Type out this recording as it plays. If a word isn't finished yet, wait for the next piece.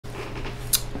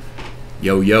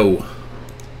Yo, yo.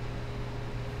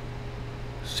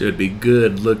 Should be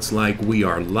good. Looks like we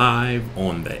are live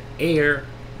on the air.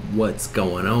 What's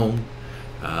going on?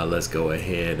 Let's go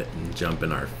ahead and jump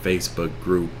in our Facebook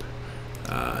group.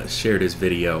 Share this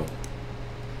video.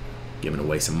 Giving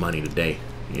away some money today,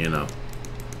 you know.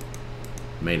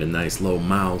 Made a nice little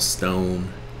milestone.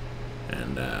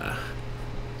 And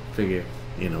figure,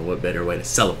 you know, what better way to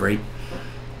celebrate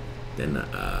than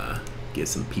get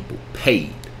some people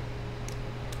paid.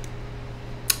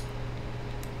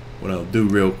 What I'll do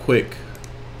real quick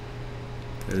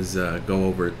is go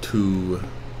over to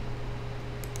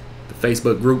the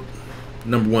Facebook group,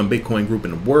 #1 Bitcoin group in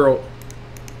the world.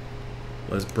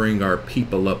 Let's bring our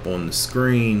people up on the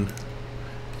screen.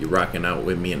 If you're rocking out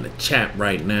with me in the chat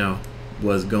right now,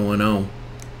 what's going on?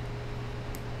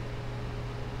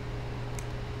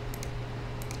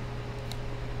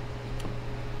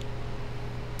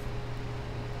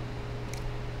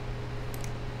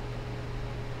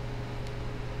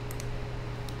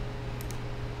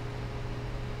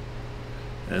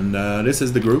 And this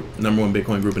is the group, #1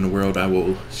 Bitcoin group in the world. I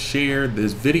will share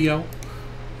this video,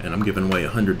 and I'm giving away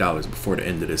 $100 before the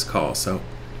end of this call. So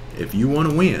if you want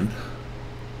to win,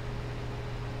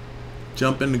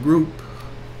 jump in the group,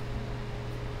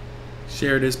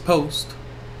 share this post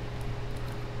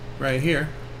right here,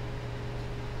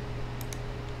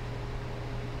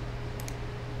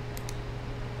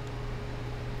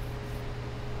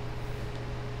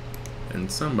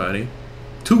 and somebody,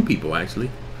 2 people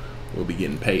actually, will be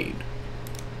getting paid.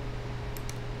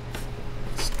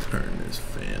 Let's turn this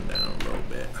fan down a little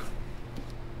bit.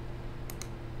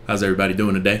 How's everybody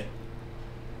doing today?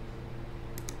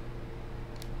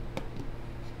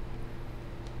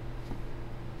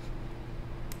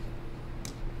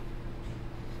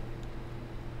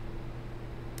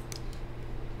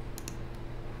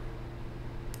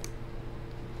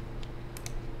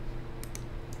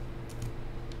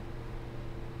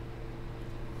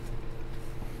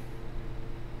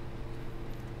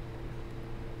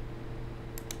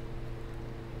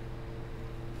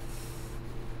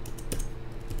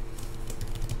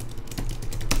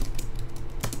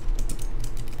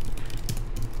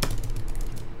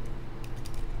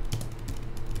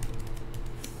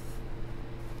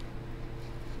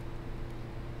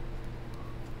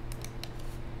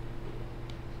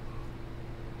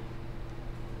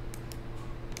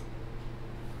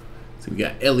 So we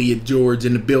got Elliot George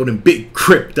in the building, Big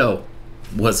Crypto.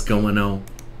 What's going on?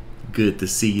 Good to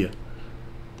see you.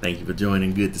 Thank you for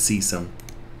joining. Good to see some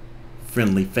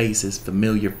friendly faces,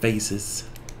 familiar faces.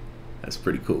 That's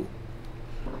pretty cool.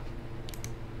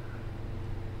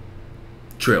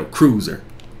 Trail Cruiser.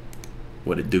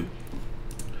 What it do?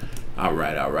 All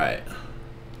right, all right.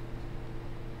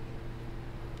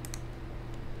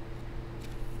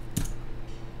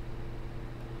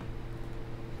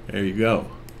 There you go.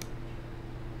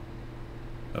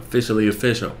 Officially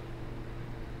official.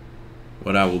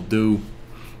 What I will do,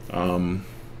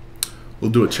 we'll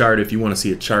do a chart. If you want to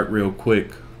see a chart real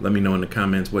quick, let me know in the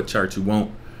comments what chart you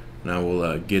want, and I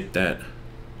will get that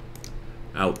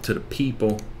out to the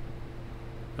people.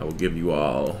 I will give you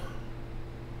all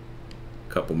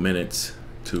a couple minutes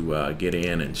to get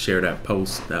in and share that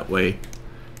post. That way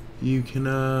you can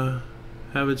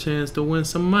have a chance to win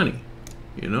some money,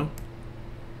 you know.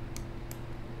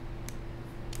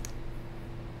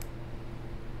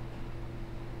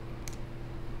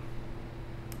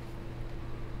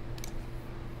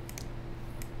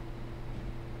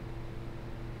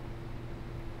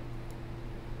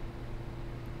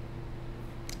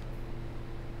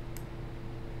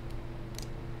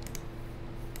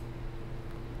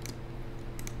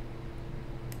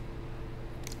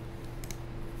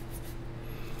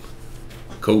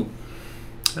 Cool.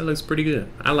 That looks pretty good.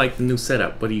 I like the new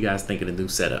setup. What do you guys think of the new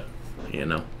setup? You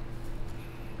know,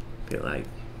 feel like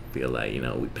you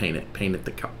know, we painted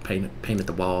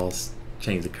the walls,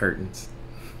 changed the curtains.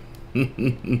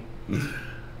 It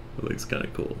looks kind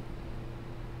of cool.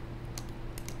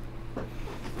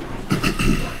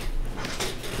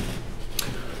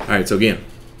 All right. So again,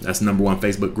 that's the #1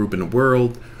 Facebook group in the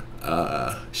world.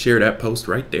 Share that post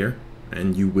right there,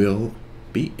 and you will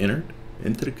be entered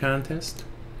into the contest.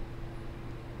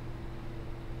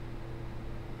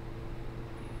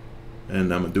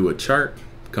 And I'm gonna do a chart,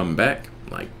 come back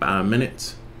like 5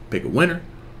 minutes, pick a winner,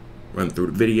 run through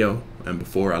the video, and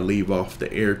before I leave off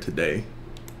the air today,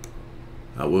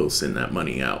 I will send that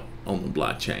money out on the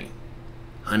blockchain.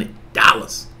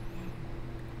 $100.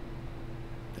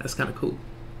 That's kind of cool.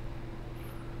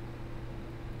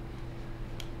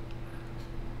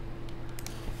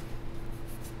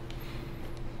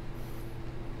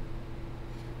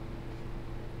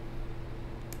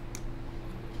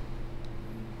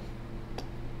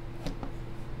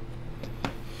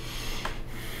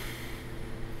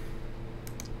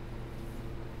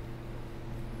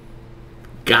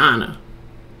 Ghana.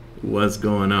 What's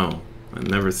going on? I've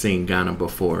never seen Ghana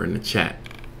before in the chat.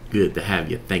 Good to have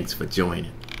you. Thanks for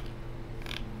joining.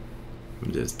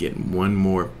 I'm just getting one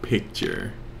more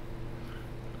picture.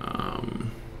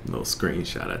 Little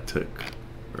screenshot I took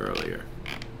earlier.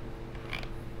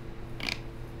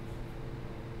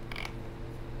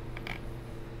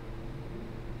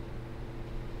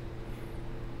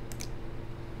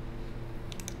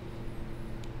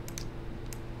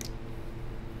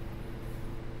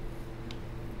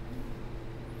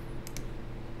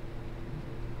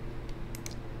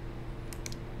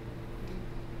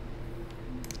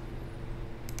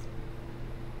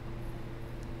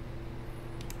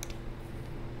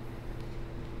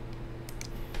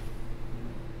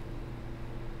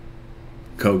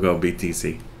 Go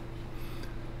BTC.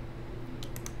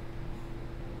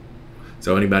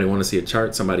 So anybody want to see a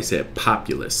chart? Somebody said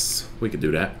populous. We could do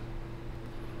that.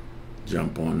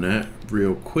 Jump on that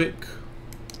real quick.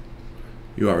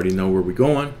 You already know where we're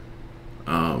going.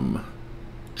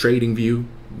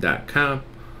 Tradingview.com.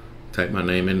 Type my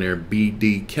name in there,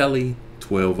 BD Kelly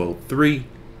 1203.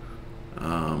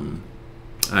 I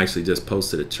actually just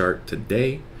posted a chart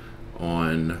today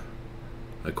on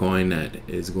a coin that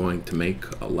is going to make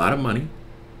a lot of money,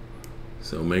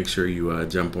 so make sure you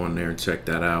jump on there and check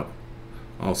that out.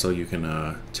 Also, you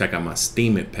can check out my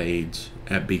Steam It page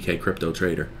at BK Crypto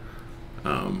Trader.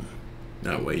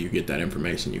 That way you get that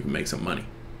information, you can make some money.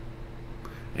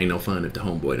 Ain't no fun if the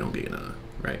homeboy don't get none,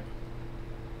 right?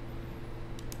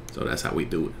 So that's how we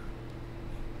do it.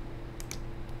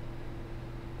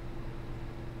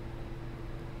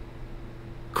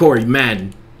 Corey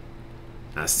Madden,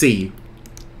 I see you.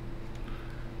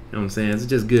 You know what I'm saying? It's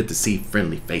just good to see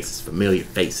friendly faces, familiar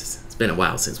faces. It's been a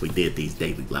while since we did these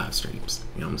daily live streams.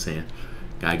 You know what I'm saying?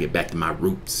 Gotta get back to my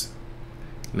roots.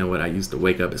 You know what? I used to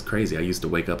wake up, it's crazy. I used to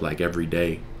wake up like every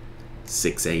day,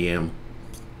 6 a.m.,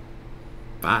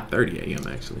 5:30 a.m.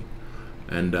 actually,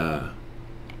 and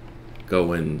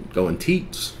go and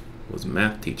teach. Was a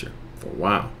math teacher for a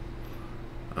while.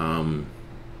 And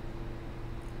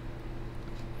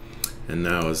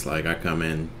now it's like I come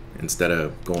in, instead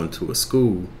of going to a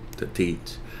school to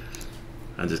teach,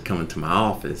 I just come into my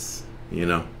office, you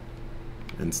know,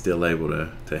 and still able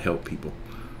to help people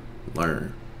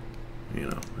learn, you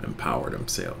know, empower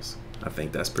themselves. I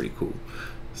think that's pretty cool.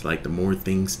 It's like the more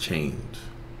things change,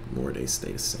 the more they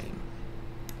stay the same.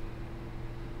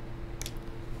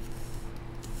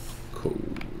 Cool.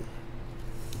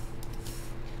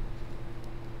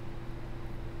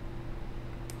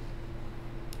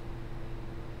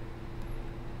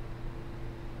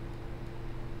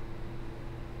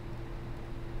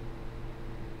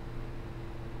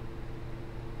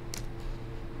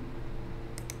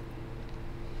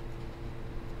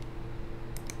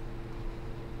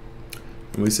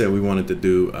 We said we wanted to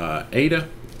do ADA,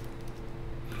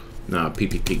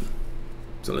 PPP.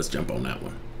 So let's jump on that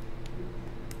one.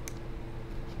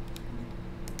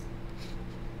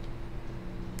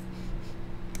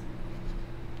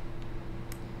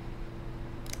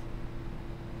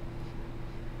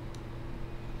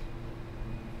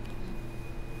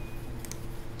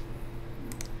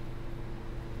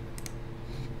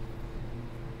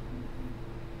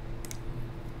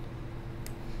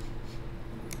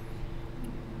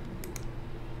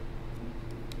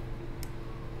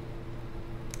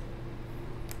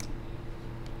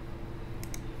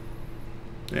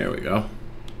 There we go.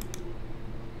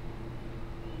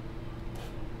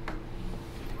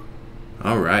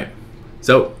 All right.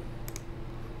 So,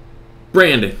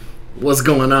 Brandon, what's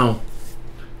going on?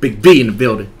 Big B in the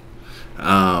building.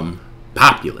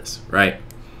 Populous, right?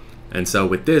 And so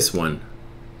with this one,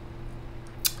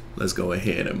 let's go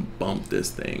ahead and bump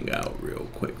this thing out real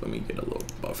quick. Let me get a little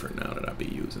buffer now that I'll be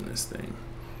using this thing.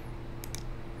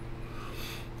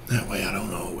 That way I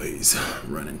don't always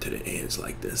run into the edge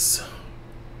like this.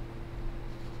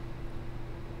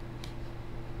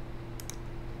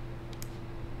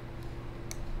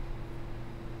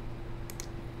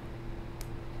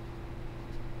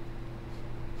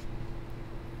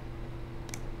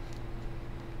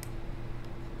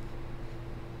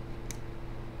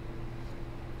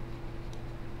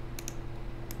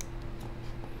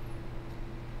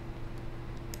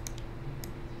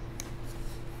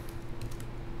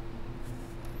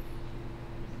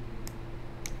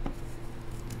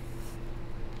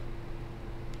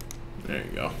 There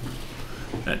you go.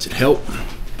 That should help.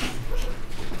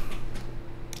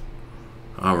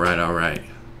 All right, all right.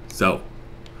 So,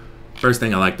 first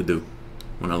thing I like to do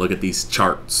when I look at these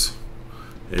charts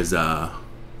is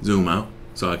zoom out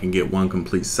so I can get one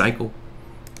complete cycle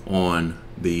on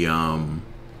the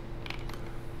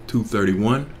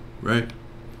 231, right?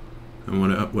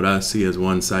 And what I see as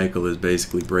one cycle is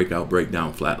basically breakout,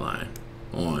 breakdown, flatline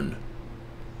on,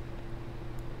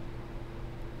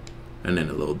 and then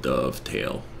a little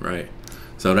dovetail, right?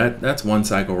 So that's one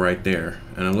cycle right there.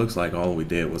 And it looks like all we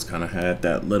did was kind of had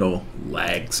that little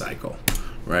lag cycle,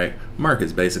 right?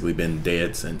 Market's basically been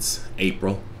dead since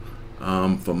April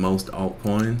for most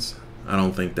altcoins. I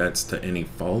don't think that's to any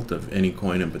fault of any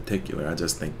coin in particular. I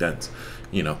just think that's,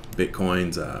 you know,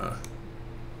 Bitcoin's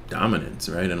dominance,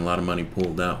 right? And a lot of money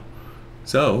pulled out.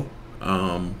 So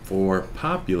for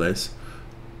Populous,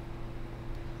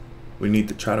 we need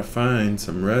to try to find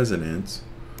some resonance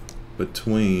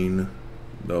between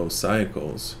those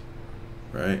cycles,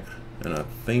 right? And I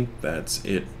think that's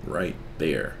it right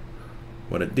there.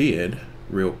 What I did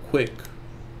real quick,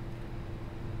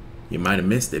 you might have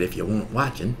missed it if you weren't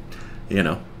watching, you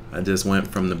know, I just went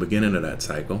from the beginning of that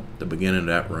cycle, the beginning of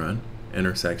that run,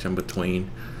 intersection between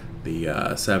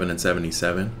the 7 and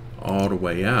 77, all the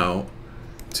way out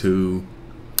to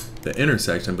the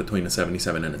intersection between the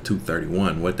 77 and the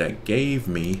 231. What that gave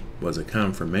me was a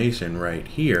confirmation right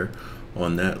here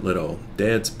on that little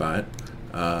dead spot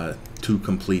to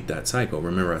complete that cycle.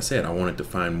 Remember I said I wanted to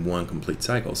find one complete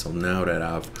cycle. So now that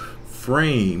I've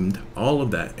framed all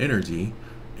of that energy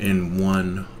in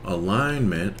one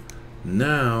alignment,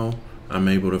 now I'm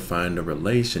able to find a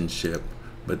relationship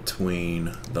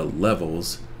between the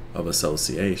levels of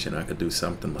association. I could do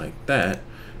something like that,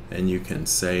 and you can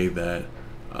say that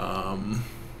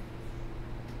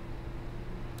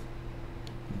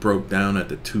broke down at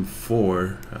the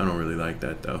 2-4. I don't really like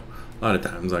that though. A lot of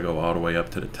times I go all the way up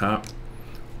to the top.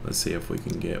 Let's see if we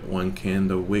can get one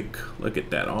candle wick. Look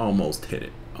at that, almost hit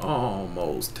it,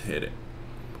 almost hit it,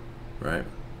 right?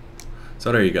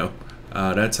 So there you go.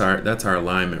 That's our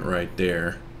alignment right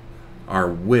there. Our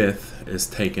width is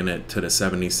taking it to the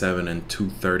 77 and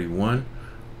 231.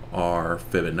 Our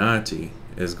Fibonacci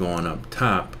is going up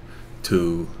top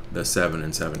to the 7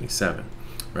 and 77,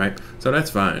 right? So that's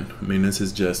fine. I mean, this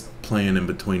is just playing in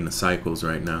between the cycles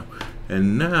right now.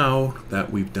 And now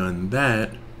that we've done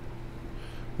that,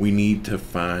 we need to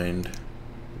find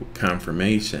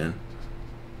confirmation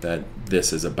that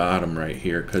this is a bottom right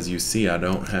here, because you see I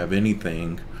don't have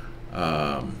anything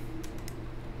on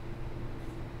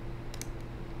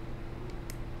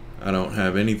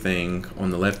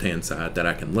the left hand side that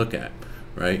I can look at,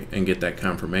 right, and get that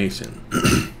confirmation.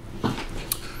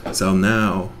 So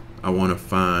now I want to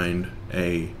find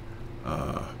a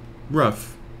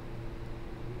rough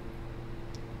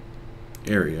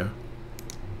area,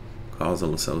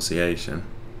 causal association,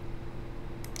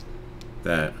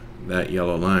 that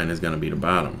yellow line is going to be the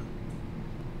bottom,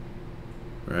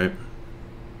 right?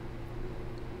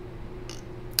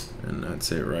 And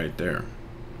that's it right there.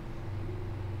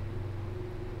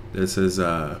 This is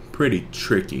pretty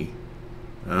tricky.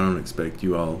 I don't expect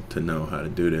you all to know how to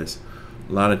do this.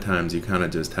 A lot of times you kind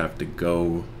of just have to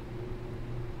go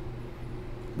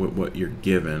with what you're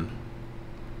given.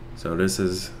 So this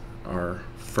is our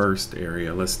first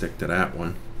area. Let's stick to that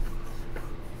one.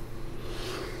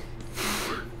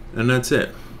 And that's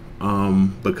it.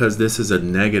 Because this is a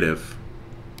negative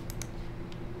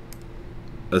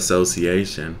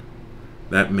association,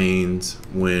 that means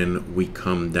when we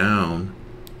come down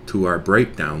to our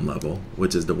breakdown level,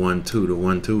 which is the 1-2, the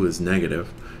 1-2 is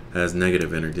negative, has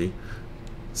negative energy.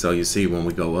 So you see when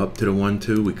we go up to the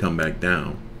 1-2, we come back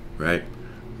down, right?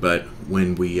 But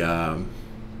when we go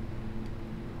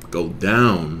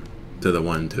down to the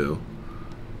 1-2,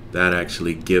 that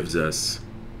actually gives us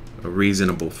a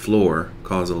reasonable floor,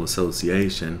 causal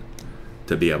association,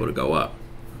 to be able to go up,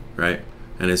 right?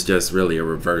 And it's just really a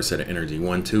reverse of the energy.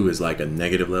 1-2 is like a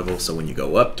negative level, so when you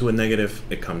go up to a negative,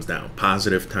 it comes down.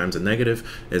 Positive times a negative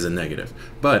is a negative.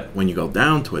 But when you go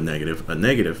down to a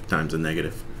negative times a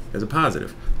negative is a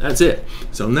positive. That's it.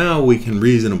 So now we can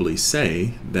reasonably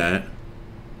say that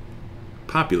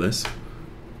Populous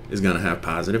is going to have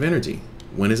positive energy.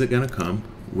 When is it going to come?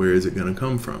 Where is it going to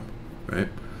come from, right?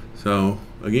 So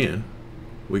again,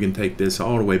 we can take this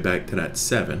all the way back to that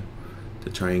 7 to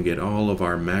try and get all of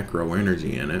our macro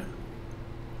energy in it.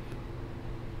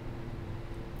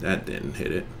 That didn't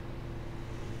hit it.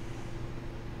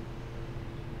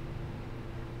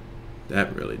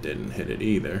 That really didn't hit it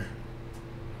either.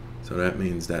 So that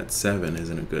means that 7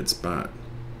 isn't a good spot.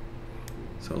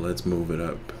 So let's move it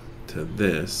up to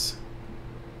this,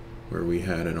 where we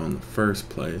had it on the first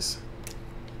place.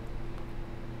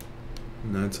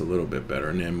 And that's a little bit better.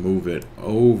 And then move it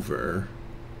over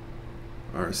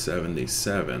our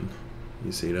 77.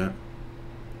 You see that?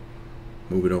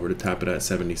 Move it over the top of that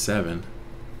 77.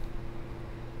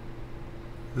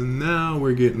 And now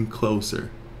we're getting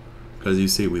closer, because you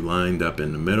see we lined up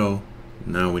in the middle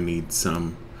Now we need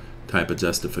some type of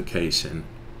justification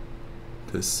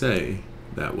to say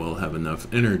that we'll have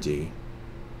enough energy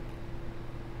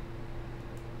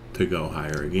to go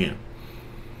higher again.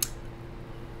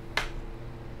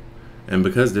 And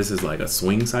because this is like a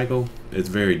swing cycle, it's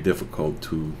very difficult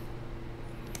to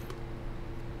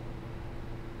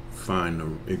find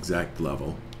the exact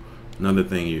level. Another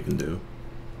thing you can do,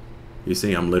 you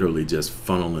see I'm literally just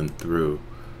funneling through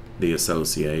the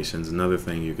associations. Another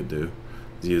thing you could do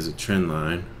is use a trend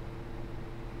line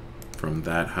from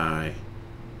that high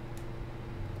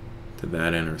to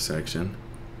that intersection.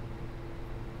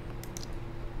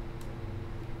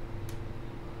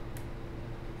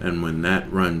 And when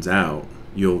that runs out,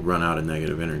 you'll run out of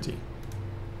negative energy.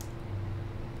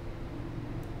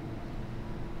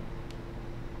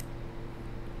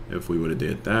 If we would have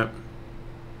did that,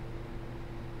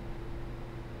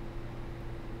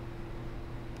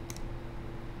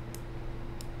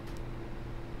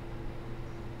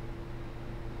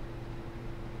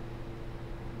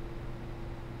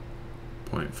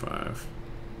 .5,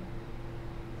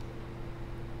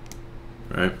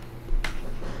 right?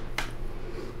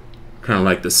 Kind of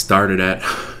like the start of that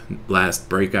last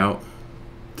breakout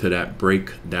to that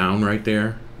breakdown right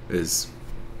there is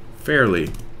fairly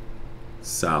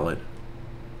solid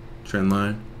trend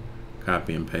line.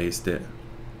 Copy and paste it.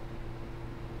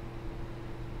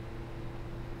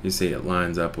 You see it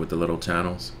lines up with the little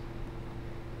channels.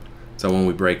 So when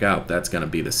we break out, that's going to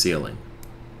be the ceiling.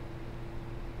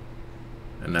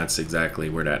 And that's exactly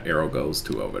where that arrow goes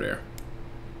to over there.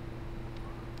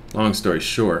 Long story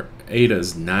short,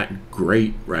 ADA's not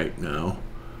great right now,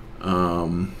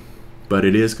 but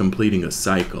it is completing a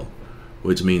cycle,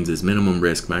 which means it's minimum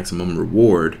risk, maximum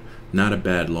reward, not a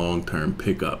bad long-term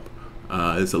pickup.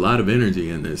 There's a lot of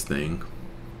energy in this thing.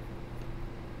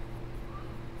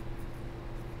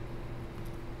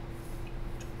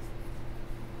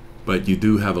 But you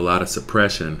do have a lot of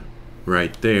suppression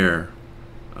right there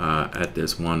at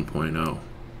this 1.0.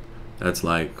 That's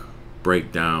like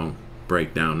breakdown.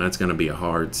 That's going to be a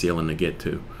hard ceiling to get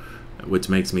to, which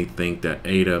makes me think that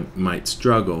ADA might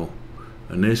struggle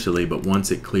initially, but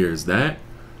once it clears that,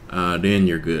 then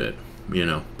you're good, you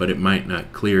know. But it might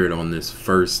not clear it on this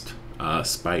first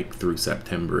spike through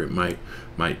September. It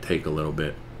might take a little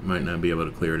bit. Might not be able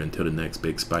to clear it until the next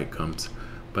big spike comes.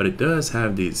 But it does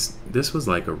have these. This was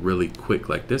like a really quick,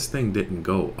 like this thing didn't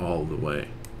go all the way.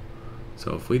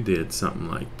 So if we did something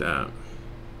like that,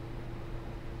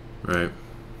 right?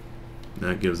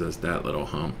 That gives us that little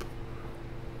hump.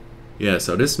 Yeah,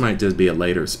 so this might just be a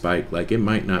later spike. Like it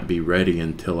might not be ready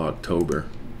until October.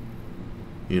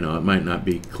 You know, it might not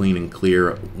be clean and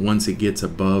clear. Once it gets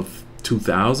above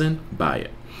 2,000, buy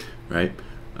it, right?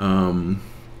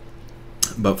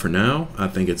 But for now, I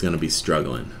think it's going to be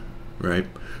struggling, right?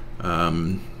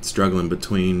 Struggling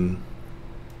between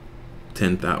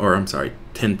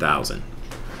 10,000.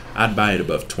 I'd buy it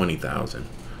above 20,000.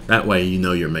 That way you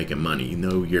know you're making money. You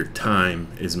know your time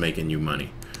is making you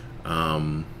money.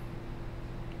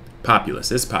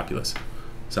 Populous. It's populous.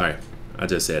 Sorry, I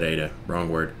just said ADA. Wrong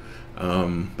word.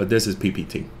 But this is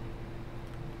PPT.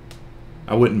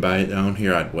 I wouldn't buy it down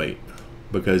here. I'd wait.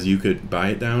 Because you could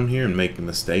buy it down here and make the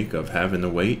mistake of having to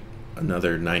wait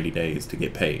another 90 days to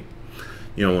get paid.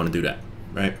 You don't want to do that,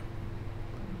 right?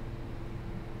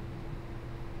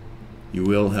 You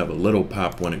will have a little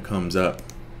pop when it comes up,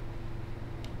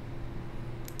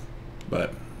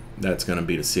 but that's going to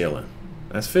be the ceiling.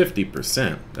 That's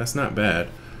 50%. That's not bad.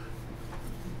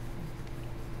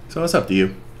 So it's up to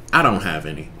you. I don't have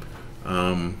any.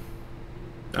 I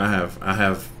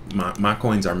have my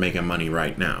coins are making money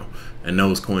right now, and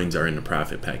those coins are in the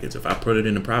profit package. If I put it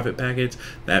in the profit package,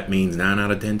 that means 9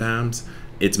 out of 10 times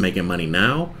it's making money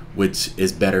now, which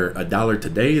is better. $1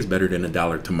 today is better than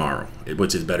 $1 tomorrow,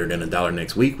 which is better than $1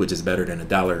 next week, which is better than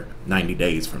 $1 90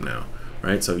 days from now,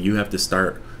 right? So you have to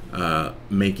start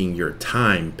making your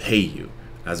time pay you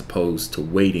as opposed to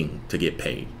waiting to get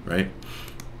paid, right?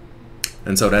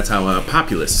 And so that's how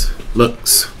Populous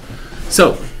looks.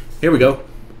 So here we go.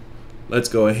 Let's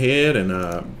go ahead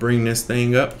and bring this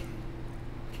thing up.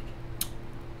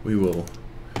 We will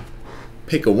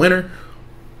pick a winner.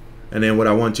 And then what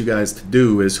I want you guys to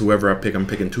do is whoever I pick, I'm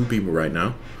picking 2 people right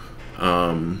now.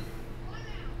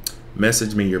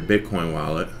 Message me your Bitcoin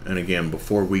wallet. And again,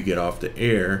 before we get off the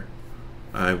air,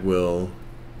 I will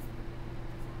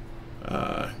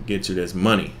get you this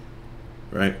money,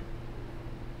 right?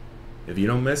 If you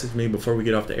don't message me before we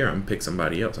get off the air, I'm gonna pick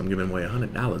somebody else. I'm giving away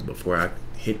 $100 before I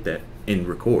hit that and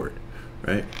record,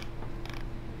 right?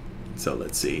 So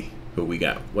let's see who we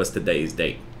got. What's today's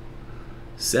date?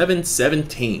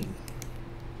 7/17.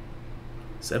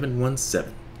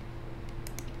 717.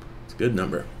 It's a good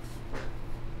number.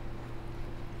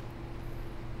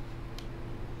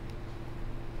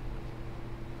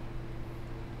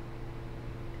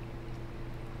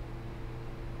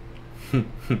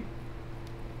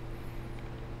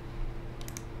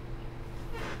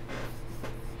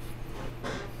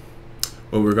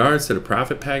 With regards to the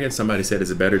profit package, somebody said,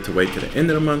 is it better to wait to the end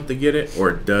of the month to get it,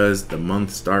 or does the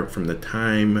month start from the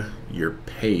time you're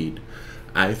paid?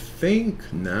 I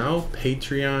think now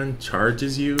Patreon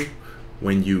charges you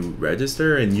when you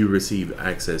register and you receive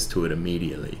access to it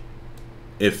immediately.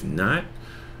 If not,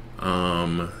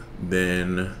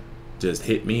 then just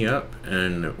hit me up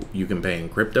and you can pay in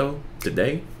crypto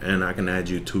today and I can add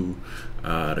you to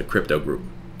the crypto group.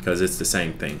 Because it's the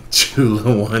same thing.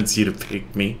 Chula wants you to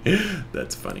pick me.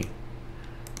 That's funny.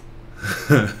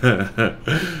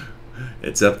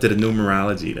 It's up to the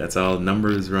numerology. That's all.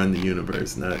 Numbers run the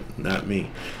universe, not me.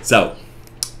 So,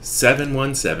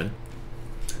 717.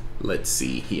 Let's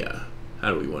see here.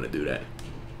 How do we want to do that?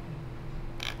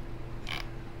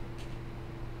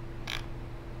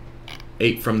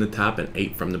 8 from the top and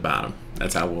 8 from the bottom.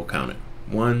 That's how we'll count it.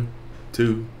 1,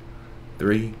 2,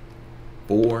 3,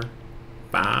 4,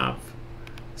 5,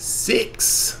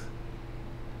 6,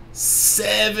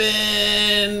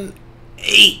 7,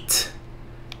 8.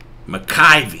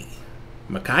 McIvy.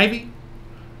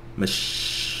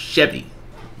 Macheve.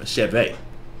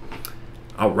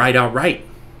 All right.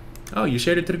 Oh, you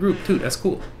shared it to the group too. That's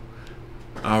cool.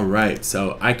 All right.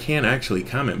 So I can't actually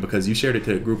comment because you shared it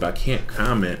to the group. I can't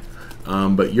comment.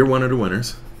 But you're one of the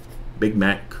winners. Big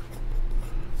Mac.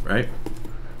 Right?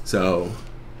 So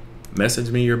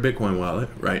message me your Bitcoin wallet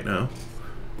right now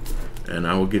and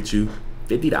I will get you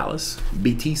 $50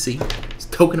 BTC. It's a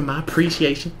token of my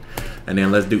appreciation. And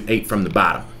then let's do 8 from the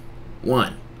bottom.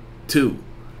 1, 2,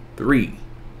 3,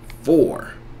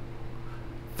 4,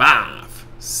 5,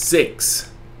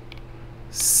 6,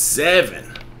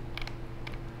 7.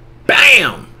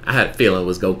 Bam! I had a feeling it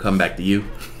was gonna come back to you.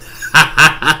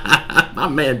 My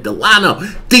man Delano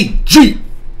DG.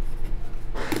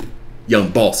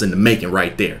 Young boss in the making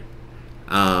right there.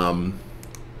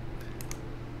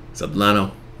 So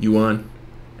Delano, you won.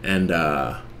 And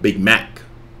Big Mac,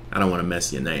 I don't want to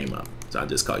mess your name up, so I'll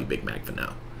just call you Big Mac for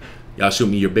now. Y'all shoot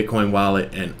me your Bitcoin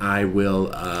wallet and I will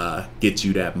get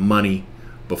you that money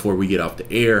before we get off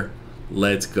the air.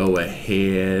 Let's go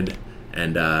ahead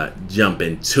and jump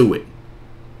into it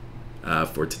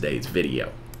for today's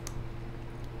video.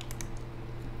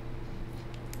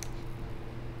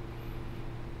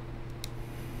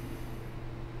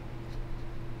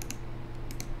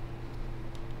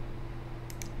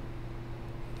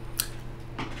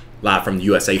 Live from the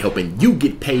USA, helping you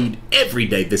get paid every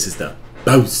day. This is the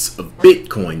boss of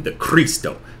Bitcoin, the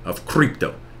Cristo of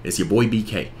crypto. It's your boy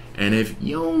BK. And if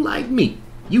you don't like me,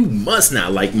 you must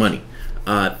not like money.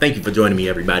 Thank you for joining me,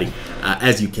 everybody.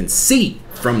 As you can see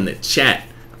from the chat,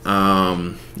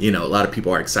 you know, a lot of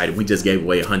people are excited. We just gave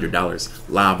away $100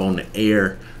 live on the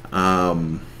air.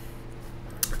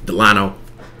 Delano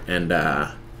and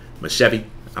Macheve,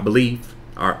 I believe,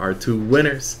 are our 2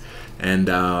 winners. And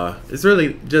it's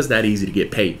really just that easy to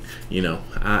get paid. You know,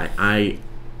 I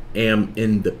am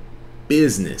in the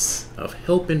business of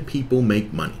helping people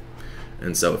make money.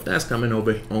 And so if that's coming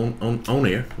over on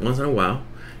air once in a while,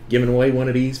 giving away one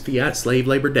of these fiat slave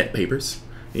labor debt papers,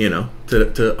 you know,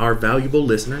 to our valuable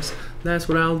listeners, that's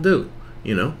what I'll do.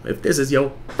 You know, if this is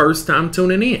your first time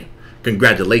tuning in,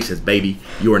 congratulations, baby.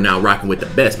 You are now rocking with the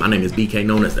best. My name is BK,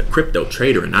 known as the Crypto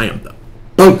Trader, and I am the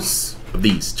boss of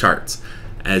these charts.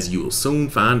 As you will soon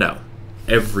find out,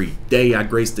 every day I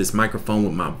grace this microphone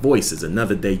with my voice is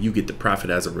another day you get to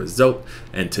profit as a result,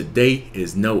 and today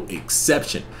is no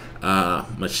exception.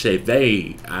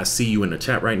 Macheve, I see you in the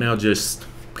chat right now. Just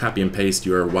copy and paste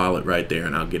your wallet right there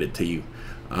and I'll get it to you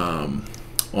on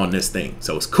this thing.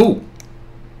 So it's cool,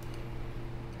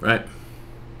 right?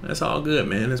 That's all good,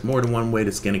 man. There's more than one way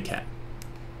to skin a cat,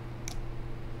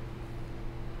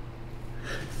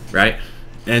 right?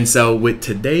 And so with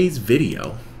today's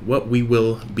video, what we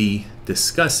will be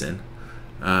discussing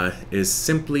is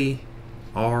simply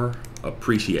our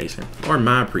appreciation, or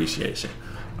my appreciation,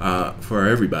 for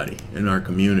everybody in our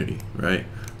community, right?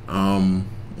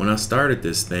 When I started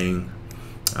this thing,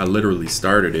 I literally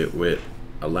started it with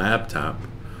a laptop,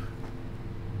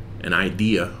 an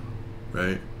idea,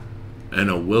 right? And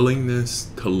a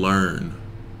willingness to learn.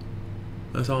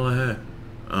 That's all I had.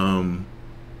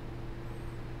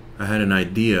 I had an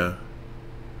idea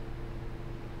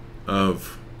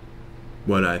of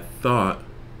what I thought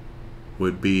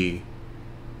would be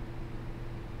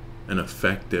an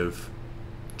effective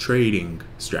trading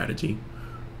strategy,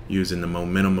 using the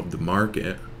momentum of the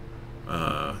market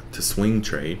to swing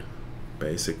trade,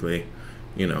 basically,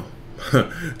 you know,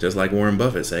 just like Warren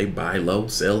Buffett say, buy low,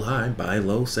 sell high, buy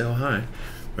low, sell high,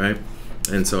 right?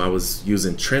 And so I was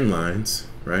using trend lines,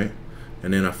 right?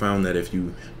 And then I found that if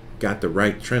you got the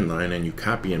right trend line and you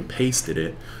copy and pasted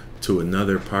it to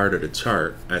another part of the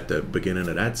chart at the beginning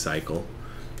of that cycle,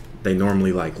 they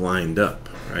normally like lined up,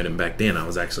 right? And back then I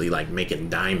was actually like making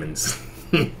diamonds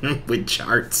with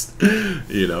charts.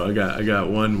 You know, I got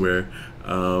one where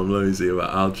let me see if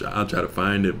I'll try to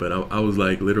find it, but I was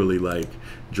like literally like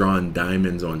drawing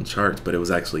diamonds on charts, but it was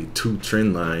actually two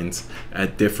trend lines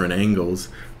at different angles,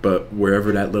 but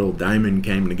wherever that little diamond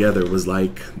came together was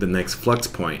like the next flux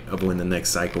point of when the next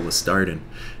cycle was starting.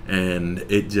 And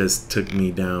it just took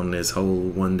me down this whole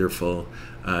wonderful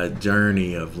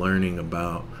journey of learning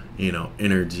about, you know,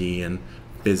 energy and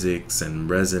physics and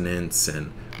resonance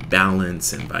and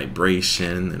balance and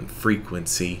vibration and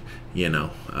frequency, you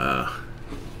know.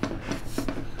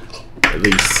 At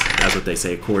least that's what they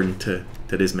say according to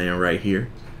this man right here,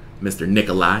 Mr.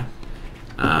 Nikolai.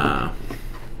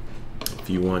 If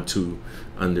you want to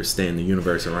understand the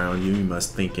universe around you, you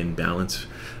must think in balance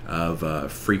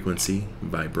of frequency,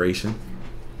 vibration,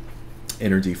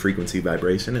 energy, frequency,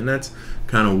 vibration. And that's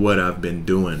kind of what I've been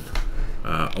doing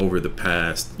over the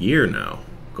past year now,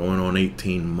 going on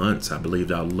 18 months. I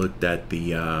believe I looked at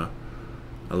the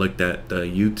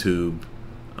YouTube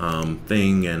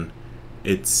thing, and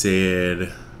it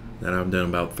said that I've done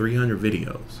about 300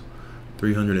 videos,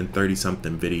 330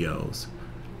 something videos.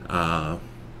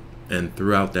 And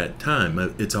throughout that time,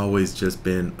 it's always just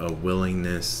been a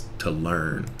willingness to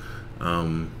learn.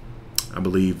 I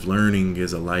believe learning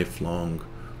is a lifelong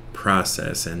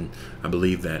process, and I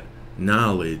believe that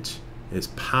knowledge is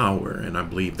power, and I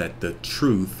believe that the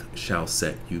truth shall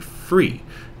set you free.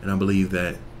 And I believe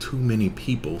that too many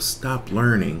people stop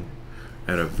learning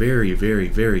at a very, very,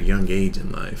 very young age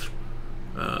in life.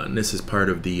 And this is part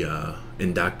of the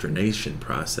indoctrination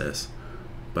process.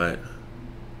 But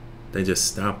they just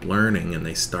stop learning and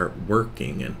they start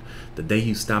working. And the day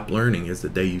you stop learning is the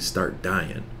day you start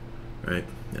dying, right?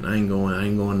 And I ain't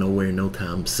going nowhere no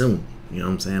time soon. You know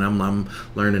what I'm saying? I'm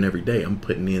learning every day. I'm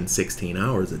putting in 16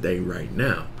 hours a day right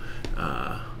now.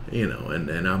 You know,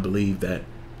 and I believe that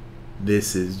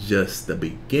this is just the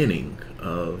beginning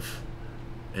of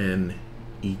an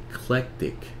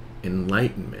eclectic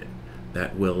enlightenment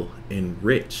that will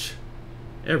enrich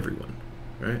everyone,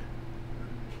 right?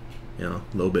 You know,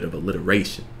 a little bit of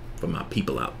alliteration for my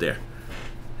people out there.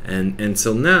 And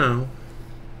so now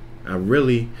I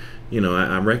really, you know,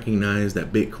 I recognize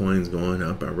that Bitcoin's going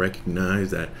up. I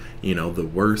recognize that, you know, the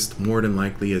worst more than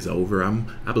likely is over.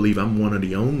 I believe I'm one of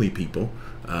the only people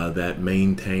that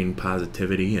maintain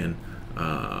positivity and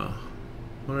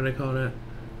what do they call that?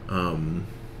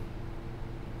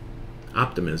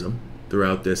 Optimism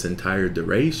throughout this entire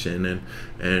duration,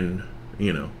 and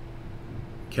you know,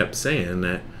 kept saying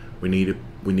that we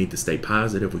need to stay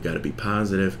positive. We got to be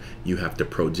positive. You have to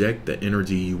project the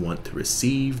energy you want to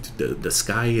receive. The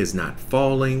sky is not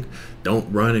falling.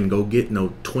 Don't run and go get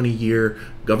no 20-year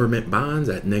government bonds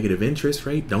at negative interest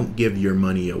rate. Don't give your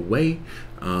money away.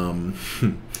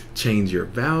 Change your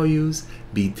values.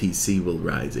 BTC will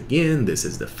rise again. This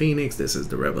is the phoenix. This is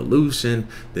the revolution.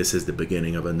 This is the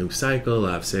beginning of a new cycle.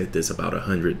 I've said this about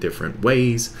 100 different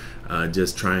ways,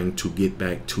 just trying to get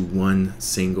back to one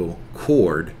single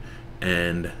chord,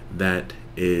 and that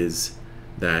is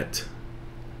that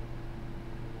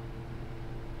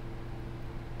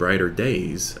brighter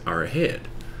days are ahead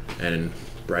and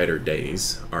brighter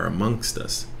days are amongst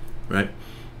us, right?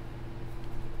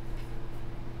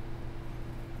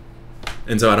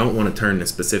 And so I don't want to turn this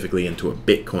specifically into a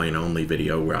Bitcoin only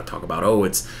video where I talk about, oh,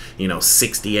 it's, you know,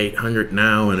 6,800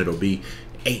 now and it'll be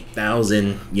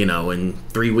 8,000, you know, in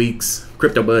 3 weeks.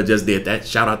 CryptoBud just did that.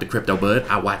 Shout out to CryptoBud.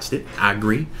 I watched it. I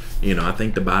agree. You know, I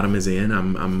think the bottom is in.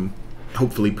 I'm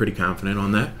hopefully pretty confident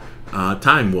on that.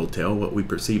 Time will tell what we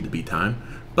perceive to be time.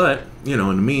 But, you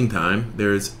know, in the meantime,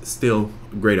 there's still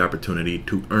a great opportunity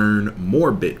to earn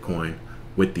more Bitcoin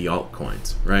with the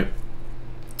altcoins, right?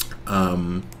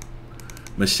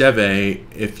 Macheve,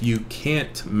 if you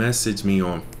can't message me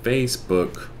on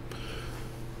Facebook,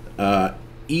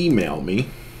 email me.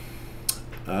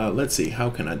 Let's see, how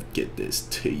can I get this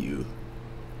to you?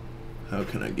 How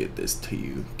can I get this to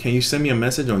you? Can you send me a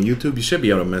message on YouTube? You should be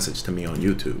able to message to me on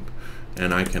YouTube,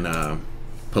 and I can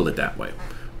pull it that way,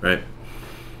 right?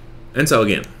 And so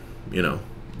again, you know,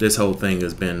 this whole thing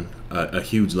has been a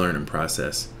huge learning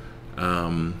process.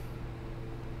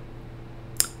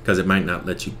 Because it might not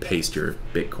let you paste your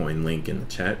Bitcoin link in the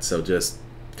chat, so just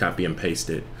copy and paste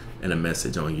it and a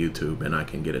message on YouTube, and I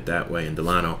can get it that way. And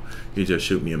Delano, you just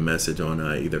shoot me a message on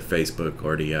either Facebook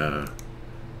or the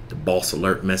Boss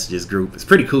Alert messages group. It's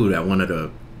pretty cool that one of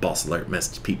the Boss Alert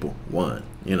message people won.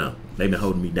 You know, they've been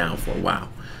holding me down for a while.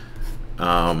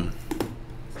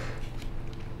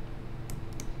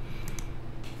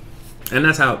 And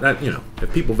that's how that, you know,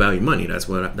 if people value money, that's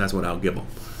what I'll give them,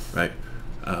 right?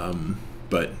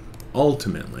 But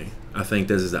ultimately, I think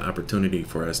this is the opportunity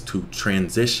for us to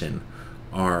transition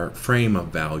our frame of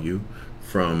value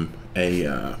from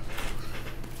a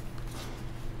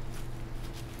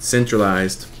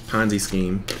centralized Ponzi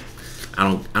scheme.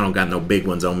 I don't got no big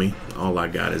ones on me. All I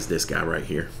got is this guy right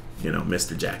here, you know,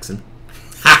 Mr. Jackson.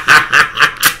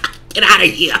 Get out of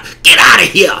here! Get out of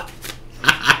here!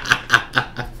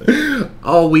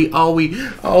 all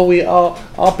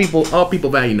people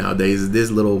value nowadays is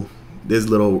this little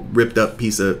ripped up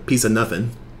piece of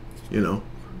nothing, you know,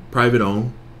 private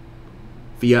owned,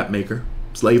 fiat maker,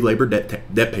 slave labor,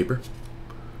 debt paper,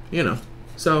 you know.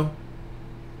 So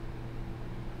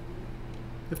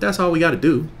if that's all we got to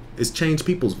do is change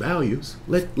people's values,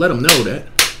 let them know that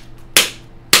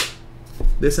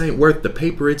this ain't worth the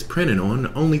paper it's printed on.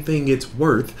 The only thing it's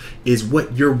worth is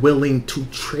what you're willing to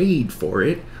trade for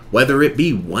it, whether it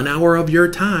be 1 hour of your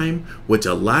time, which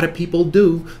a lot of people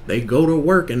do. They go to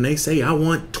work and they say, I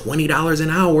want $20 an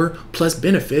hour plus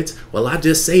benefits. Well, I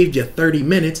just saved you 30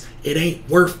 minutes. It ain't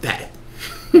worth that.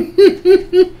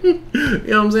 You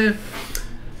know what I'm saying?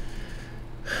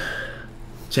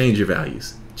 Change your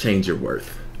values, change your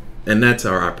worth. And that's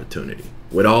our opportunity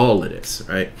with all of this,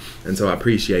 right? And so I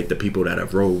appreciate the people that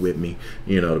have rolled with me,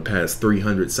 you know, the past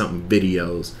 300 something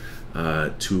videos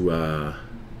to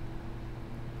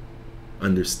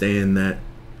understand that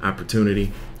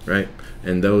opportunity, right?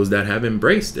 And those that have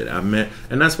embraced it. I've met,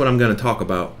 and that's what I'm going to talk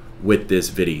about with this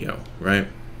video, right?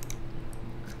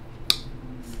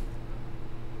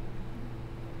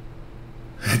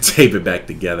 Tape it back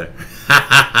together.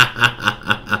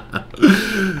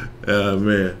 Oh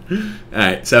man. All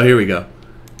right, so here we go.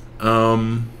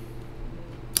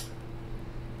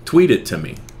 Tweet it to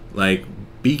me, like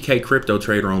BK Crypto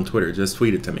Trader on Twitter. Just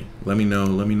tweet it to me. Let me know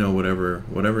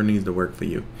whatever needs to work for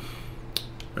you,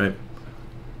 right?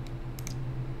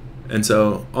 And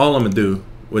so all I'm gonna do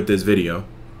with this video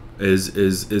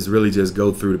is really just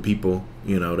go through the people,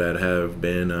 you know, that have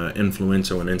been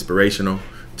influential and inspirational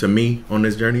to me on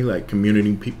this journey, like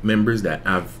community members that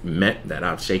I've met, that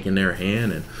I've shaken their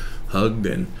hand and hugged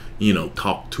and, you know,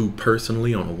 talked to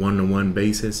personally on a one-to-one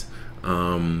basis.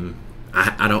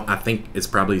 I think it's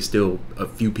probably still a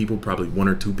few people, probably 1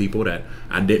 or 2 people that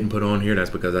I didn't put on here. That's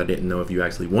because I didn't know if you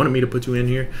actually wanted me to put you in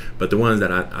here. But the ones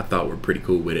that I thought were pretty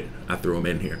cool with it, I threw them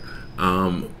in here.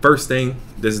 First thing,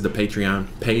 this is the Patreon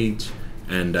page,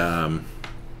 and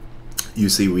you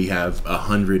see we have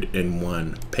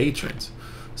 101 patrons.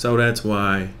 So that's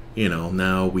why, you know,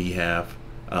 now we have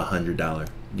a $100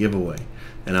 giveaway.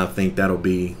 And I think that'll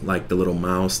be like the little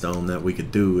milestone that we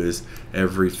could do is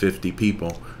every 50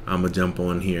 people, I'm gonna jump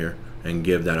on here and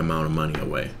give that amount of money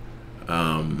away.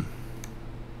 I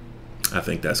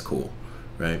think that's cool,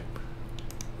 right?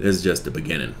 This is just the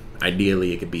beginning.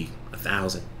 Ideally, it could be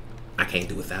 1,000. I can't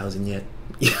do 1,000 yet.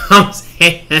 You know what I'm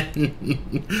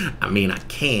saying? I mean, I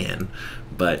can,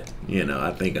 but you know,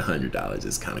 I think $100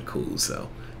 is kind of cool. So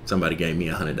somebody gave me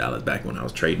 $100 back when I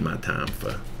was trading my time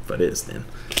for this, then,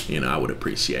 you know, I would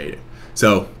appreciate it.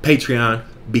 So Patreon,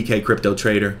 BK Crypto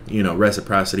Trader, you know,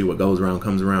 reciprocity, what goes around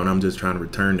comes around. I'm just trying to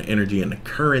return the energy and the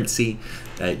currency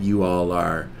that you all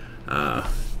are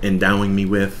endowing me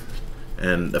with.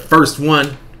 And the first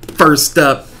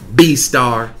up,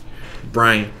 B-Star,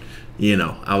 Brian. You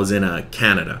know, I was in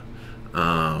Canada,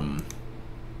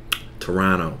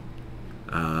 Toronto,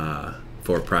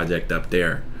 for a project up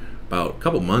there about a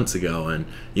couple months ago, and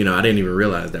you know, I didn't even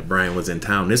realize that Brian was in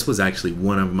town. This was actually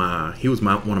one of my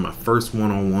first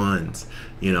one-on-ones.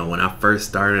 You know, when I first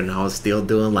started, and I was still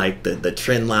doing like the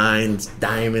trend lines,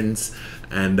 diamonds,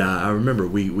 and I remember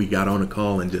we got on a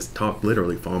call and just talked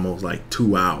literally for almost like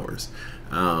 2 hours,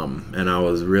 and I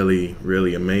was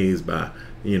really amazed by,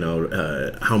 you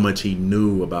know, how much he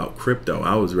knew about crypto.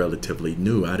 I was relatively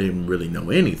new. I didn't really know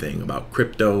anything about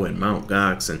crypto and Mt.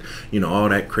 Gox and, you know, all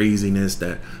that craziness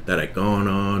that had gone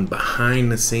on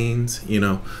behind the scenes. You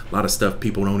know, a lot of stuff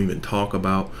people don't even talk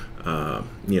about,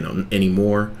 you know,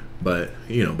 anymore. But,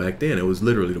 you know, back then it was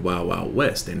literally the Wild Wild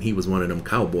West, and he was one of them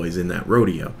cowboys in that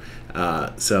rodeo.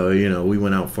 So, you know, we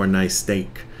went out for a nice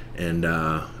steak and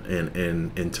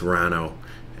in Toronto.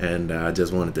 and I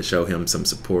just wanted to show him some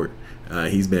support.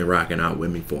 He's been rocking out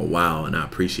with me for a while, and I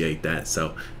appreciate that.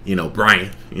 So, you know,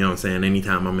 Brian, you know what I'm saying?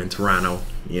 Anytime I'm in Toronto,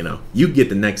 you know, you get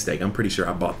the next steak. I'm pretty sure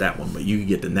I bought that one, but you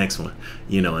get the next one,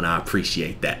 you know, and I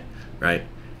appreciate that, right?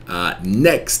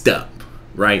 Next up,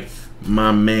 right,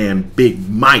 my man, Big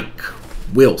Mike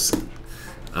Wilson.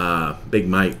 Big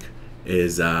Mike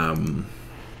is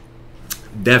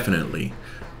definitely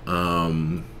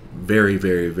very,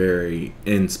 very, very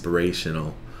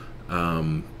inspirational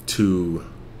to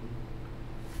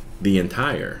the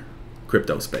entire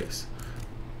crypto space.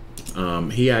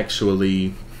 He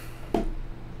actually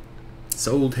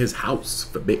sold his house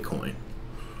for Bitcoin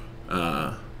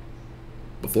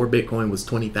before Bitcoin was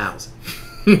 20,000.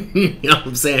 You know what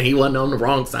I'm saying? He wasn't on the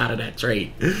wrong side of that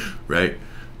trade, right?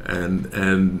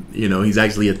 And you know, he's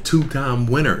actually a 2-time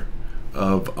winner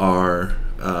of our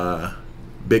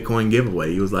Bitcoin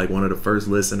giveaway. He was like one of the first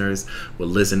listeners, would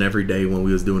listen every day when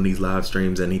we was doing these live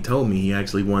streams, and he told me he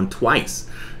actually won twice,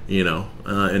 you know.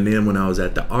 And then when I was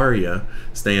at the Aria,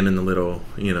 staying in the little,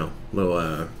 you know,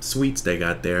 little suites they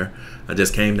got there, I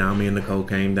just came down, me and Nicole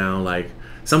came down, like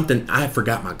something, I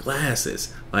forgot my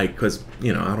glasses, like, because,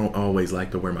 you know, I don't always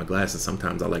like to wear my glasses.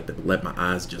 Sometimes I like to let my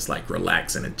eyes just like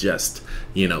relax and adjust,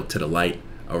 you know, to the light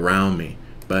around me.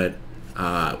 But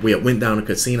we went down to the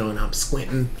casino, and I'm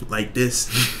squinting like this.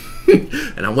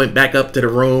 And I went back up to the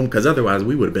room, because otherwise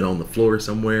we would have been on the floor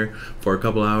somewhere for a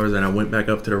couple hours. And I went back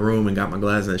up to the room and got my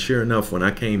glasses, and sure enough, when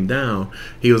I came down,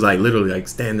 he was like literally like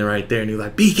standing right there, and he was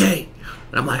like, BK.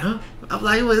 And I'm like, huh? I'm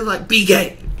like, it was like,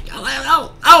 BK. I'm like,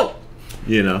 oh,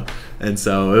 you know. And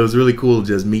so it was really cool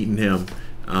just meeting him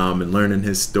and learning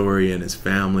his story and his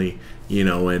family, you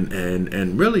know,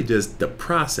 and really just the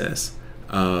process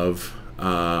of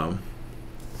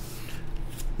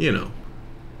you know,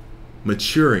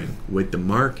 maturing with the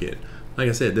market. Like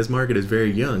I said, this market is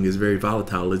very young, it's very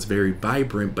volatile, it's very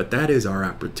vibrant, but that is our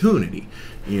opportunity.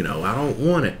 You know, I don't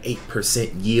want an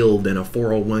 8% yield and a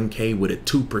 401k with a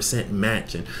 2%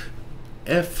 match, and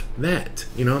F that.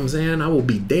 You know what I'm saying? I will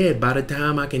be dead by the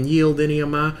time I can yield any of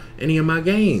my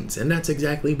gains, and that's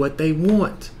exactly what they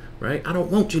want, right? I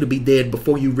don't want you to be dead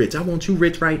before you rich. I want you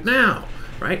rich right now,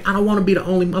 right? I don't want to be the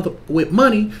only mother with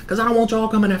money, because I don't want y'all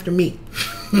coming after me.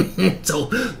 So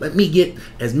let me get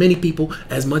as many people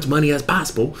as much money as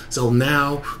possible, so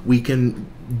now we can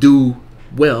do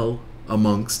well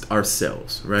amongst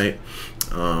ourselves, right?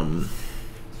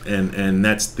 And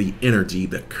that's the energy,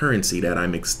 the currency that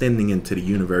I'm extending into the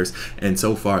universe. And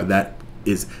so far, that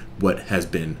is what has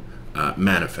been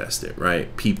manifested,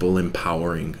 right? People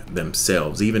empowering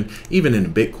themselves. Even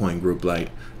in the Bitcoin group,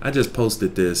 like I just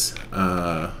posted this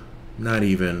not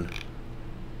even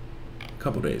a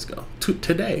couple days ago.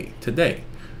 Today.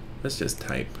 Let's just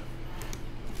type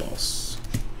boss.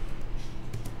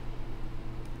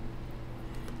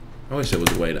 I wish there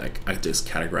was a way that I could just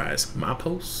categorize my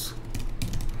posts.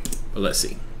 But let's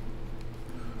see.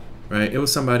 Right, it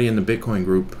was somebody in the Bitcoin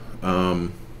group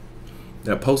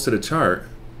that posted a chart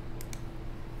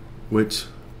which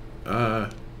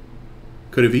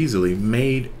could have easily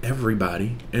made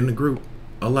everybody in the group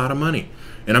a lot of money.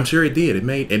 And I'm sure it did. It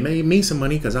made me some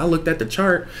money, because I looked at the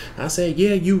chart. I said,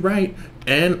 yeah, you right.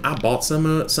 And I bought some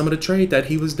of the trade that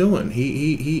he was doing.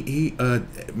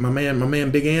 My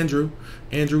man Big Andrew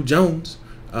Jones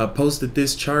posted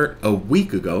this chart a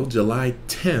week ago, July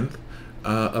 10th,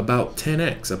 about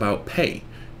 10x, about pay,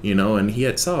 you know, and he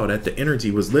had saw that the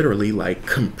energy was literally like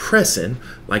compressing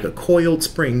like a coiled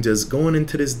spring, just going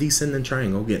into this descending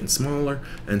triangle, getting smaller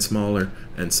and smaller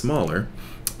and smaller.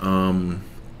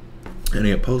 And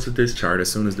he had posted this chart.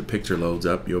 As soon as the picture loads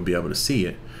up, you'll be able to see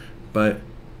it. But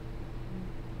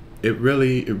it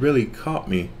really caught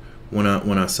me when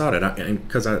I saw that,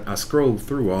 because I scrolled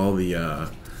through all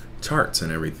the charts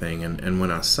and everything, and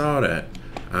when I saw that,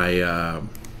 I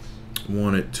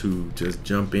wanted to just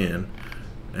jump in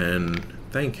and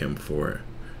thank him for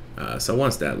it. So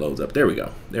once that loads up, there we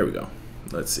go.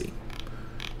 Let's see.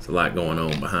 There's a lot going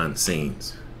on behind the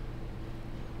scenes.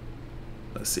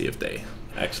 Let's see if they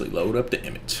actually load up the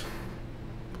image.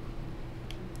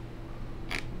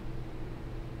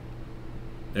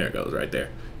 There it goes, right there.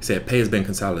 He said pay has been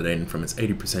consolidating from its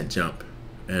 80% jump,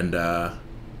 and it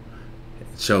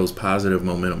shows positive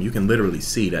momentum. You can literally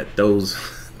see that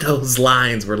those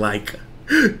lines were like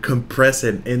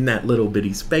compressing in that little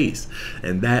bitty space,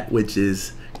 and that which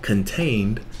is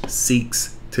contained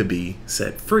seeks to be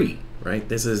set free, right?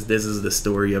 This is the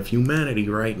story of humanity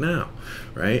right now,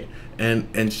 right?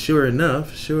 And sure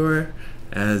enough, sure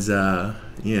as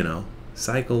you know,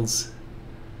 cycles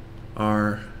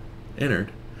are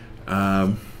entered,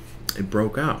 it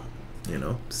broke out, you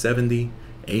know, 70,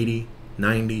 80,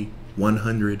 90,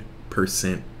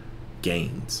 100%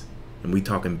 gains. And we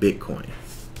talking Bitcoin.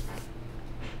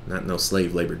 Not no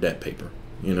slave labor debt paper,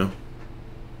 you know?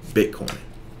 Bitcoin,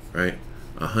 right?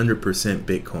 100%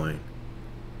 Bitcoin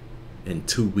in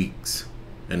 2 weeks.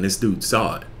 And this dude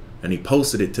saw it. And he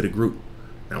posted it to the group.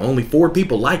 Now, only 4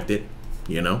 people liked it,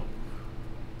 you know?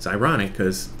 It's ironic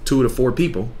because 2 of the 4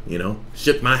 people, you know,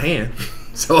 shook my hand.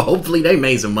 So hopefully they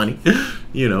made some money,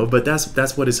 you know? But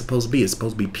that's what it's supposed to be. It's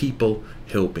supposed to be people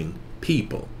helping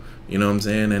people. You know what I'm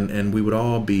saying? And we would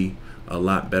all be a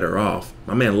lot better off.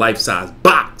 My man, Life Size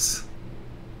Box,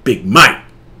 Big Mike.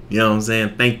 You know what I'm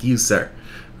saying? Thank you, sir.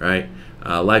 Right?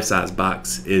 Life Size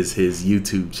Box is his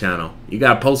YouTube channel. You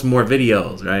gotta post more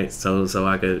videos, right? So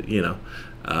I could, you know,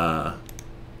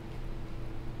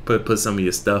 put some of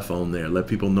your stuff on there. Let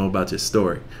people know about your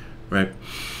story, right?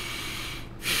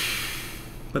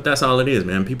 But that's all it is,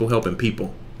 man. People helping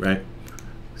people, right?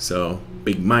 So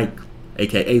Big Mike,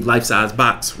 aka Life Size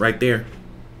Box, right there.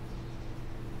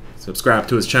 Subscribe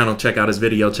to his channel, check out his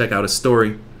video, check out his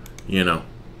story, you know.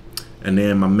 And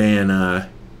then my man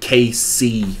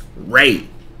KC Ray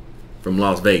from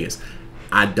Las Vegas.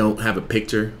 I don't have a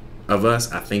picture of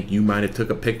us. I think you might have took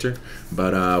a picture,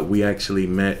 but we actually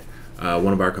met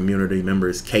one of our community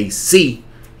members, KC.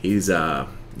 He's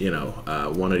you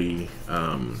know, one of the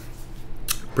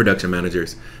production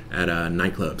managers at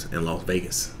nightclubs in Las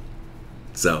Vegas.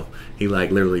 So he like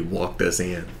literally walked us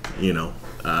in, you know,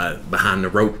 behind the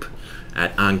rope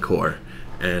at Encore,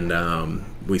 and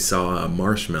we saw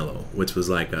Marshmello, which was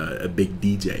like a big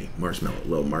DJ, Marshmello,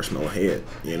 little Marshmello head,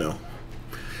 you know.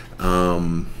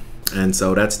 And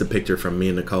so that's the picture from me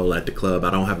and Nicole at the club.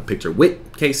 I don't have a picture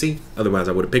with Casey, otherwise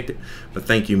I would have picked it. But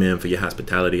thank you, man, for your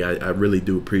hospitality. I really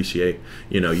do appreciate,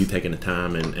 you know, you taking the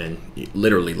time and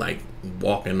literally like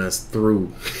walking us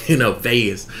through, you know,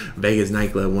 Vegas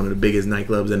nightclub, one of the biggest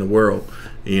nightclubs in the world,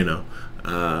 you know,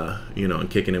 and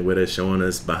kicking it with us, showing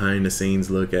us behind the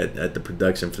scenes look at the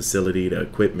production facility, the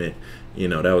equipment. You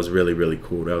know, that was really, really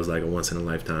cool. That was like a once in a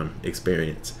lifetime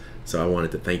experience. So I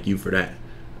wanted to thank you for that.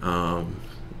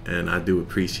 And I do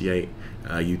appreciate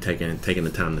you taking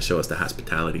the time to show us the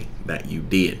hospitality that you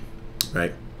did,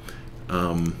 right?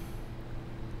 And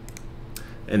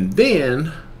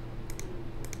then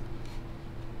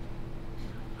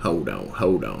hold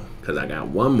on, because I got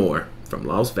one more from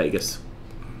Las Vegas.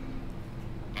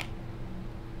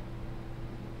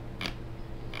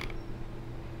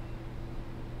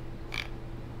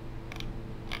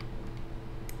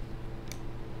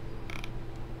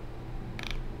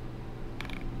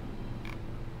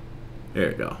 There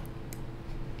we go.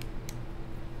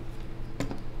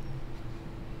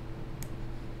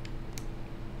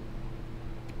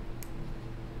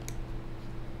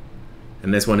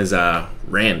 And this one is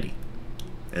Randy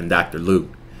and Dr. Lou.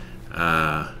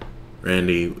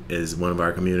 Randy is one of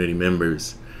our community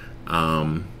members,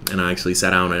 and I actually sat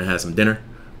down and had some dinner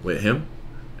with him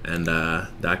and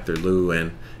Dr. Lou,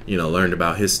 and you know, learned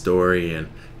about his story and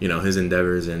you know, his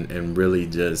endeavors, and really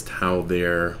just how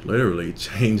they're literally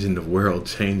changing the world,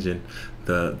 changing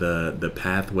the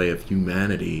pathway of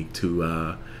humanity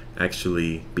to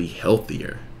actually be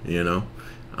healthier, you know,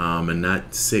 and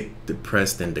not sick,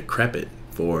 depressed, and decrepit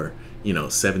for, you know,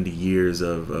 70 years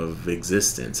of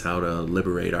existence. How to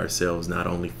liberate ourselves not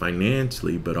only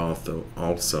financially but also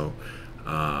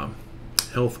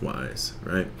health-wise,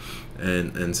 right?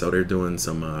 And so they're doing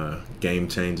some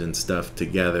game-changing stuff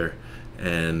together.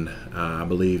 And I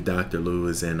believe Dr. Lou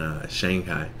is in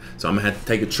Shanghai, so I'm gonna have to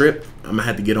take a trip. I'm gonna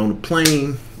have to get on a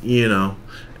plane, you know,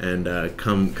 and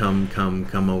come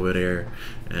over there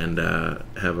and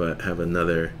have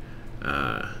another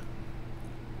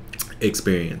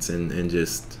experience and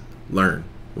just learn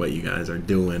what you guys are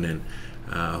doing, and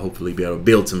hopefully be able to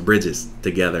build some bridges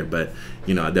together. But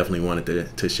you know, I definitely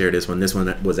wanted to share this one. This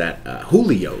one was at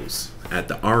Julio's at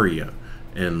the Aria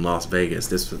in Las Vegas.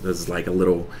 This is like a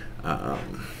little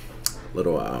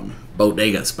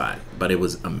bodega spot, but it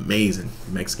was amazing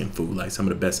Mexican food, like some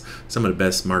of the best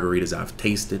margaritas I've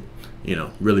tasted. You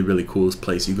know, really, really cool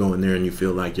place. You go in there and you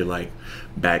feel like you're like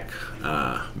back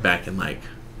in like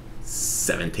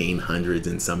 1700s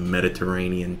in some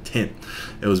Mediterranean tent.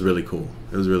 It was really cool.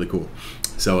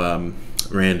 So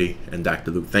Randy and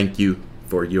Dr. Luke, thank you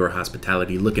for your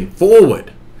hospitality. Looking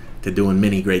forward to doing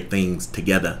many great things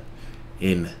together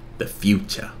in the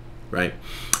future, right?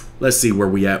 Let's see where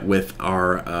we at with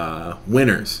our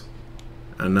winners.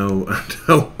 I know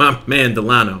my man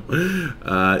Delano.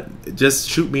 Just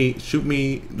shoot me,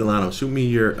 Delano. Shoot me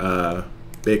your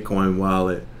Bitcoin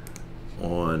wallet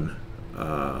on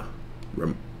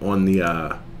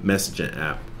the messaging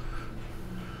app.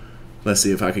 Let's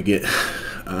see if I could get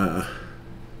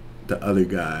the other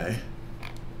guy,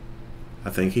 I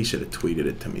think he should have tweeted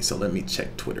it to me. So let me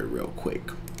check Twitter real quick.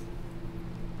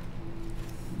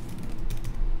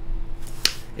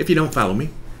 If you don't follow me,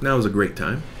 now is a great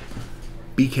time.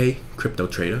 BK Crypto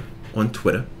Trader on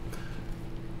Twitter.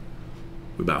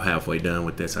 We're about halfway done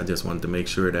with this. I just wanted to make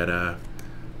sure that I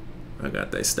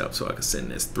got that stuff so I can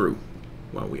send this through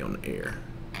while we on the air.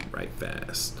 Right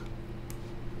fast.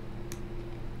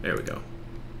 There we go.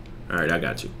 All right, I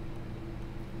got you.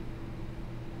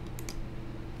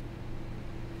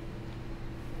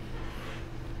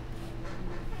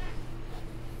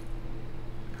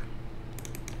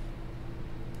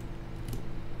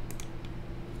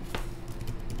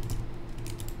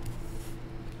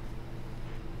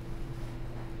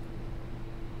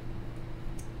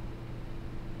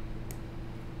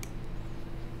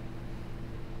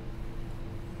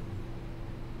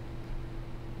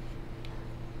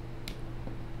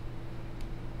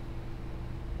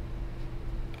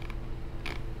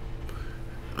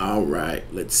 All right,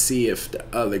 let's see if the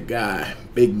other guy,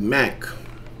 Big Mac.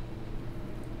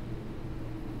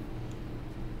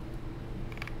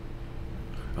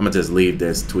 I'm gonna just leave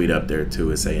this tweet up there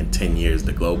too. It's saying in 10 years,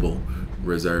 the global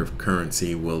reserve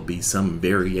currency will be some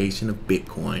variation of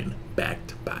Bitcoin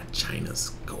backed by China's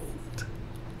gold.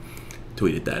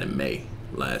 Tweeted that in May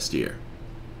last year.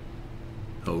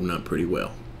 Holding up pretty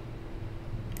well.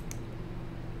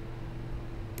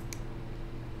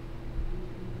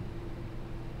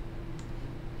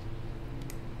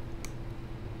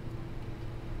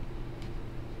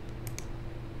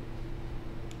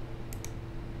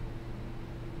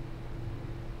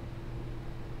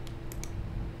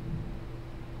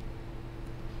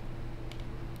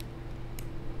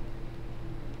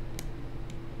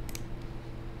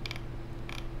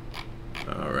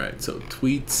 All right, so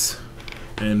tweets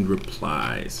and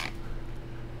replies.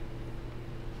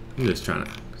 I'm just trying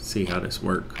to see how this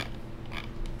works.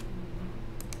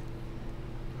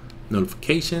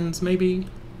 Notifications, maybe?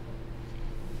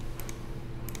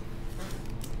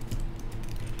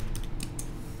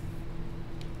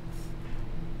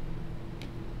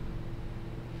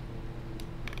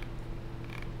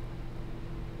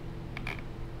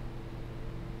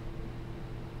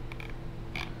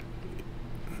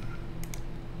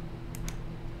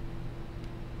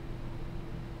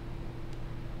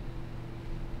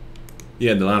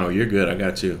 Yeah, Delano, you're good. I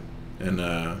got you. And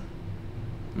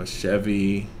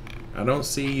Chevy, I don't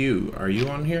see you. Are you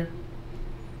on here?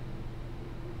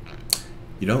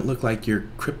 You don't look like you're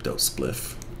crypto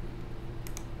spliff.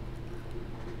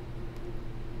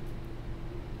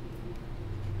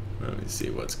 Let me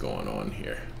see what's going on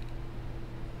here.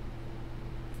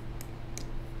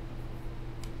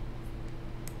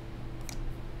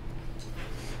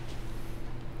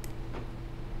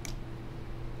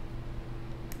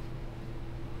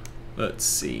 Let's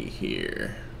see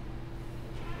here.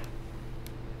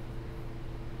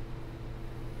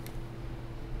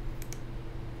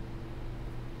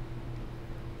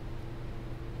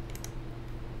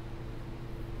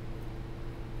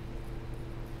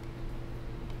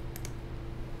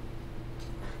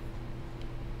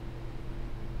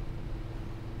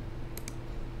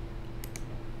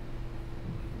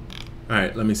 All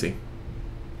right, let me see.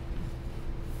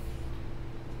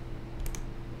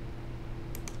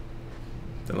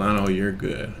 Delano, you're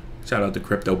good. Shout out to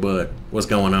Crypto Bud. What's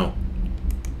going on?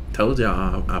 Told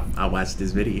y'all I watched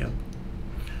this video.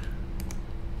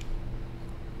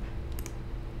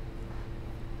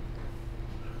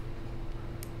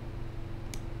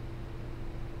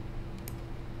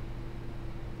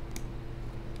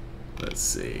 Let's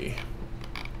see.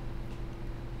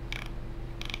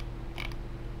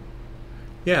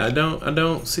 Yeah, I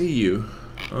don't see you.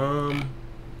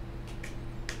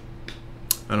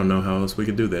 I don't know how else we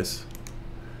could do this.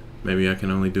 Maybe I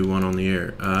can only do one on the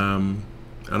air.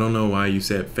 I don't know why you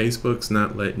said Facebook's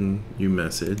not letting you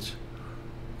message.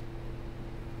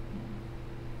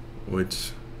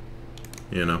 Which,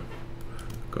 you know,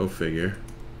 go figure.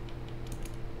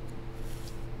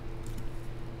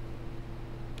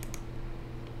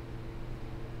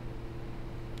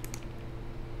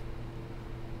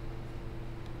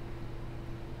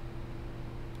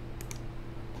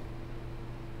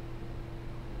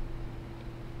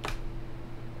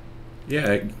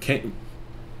 Yeah, can't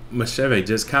Macheve,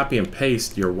 just copy and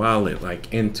paste your wallet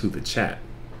like into the chat.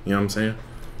 You know what I'm saying?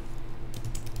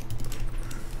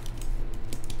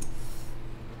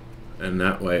 And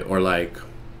that way, or like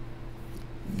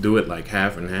do it like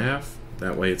half and half.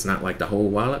 That way it's not like the whole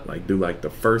wallet. Like do like the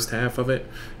first half of it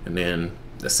and then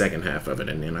the second half of it,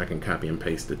 and then I can copy and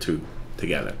paste the two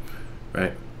together.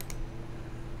 Right?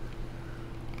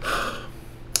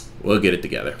 We'll get it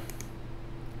together.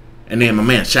 And then my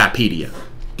man Shopedia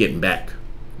getting back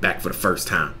for the first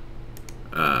time.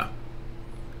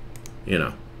 You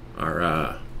know,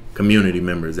 our community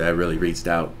members that really reached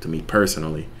out to me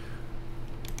personally.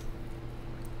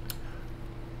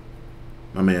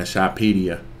 My man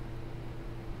Shopedia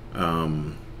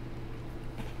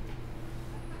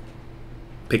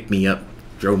picked me up,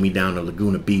 drove me down to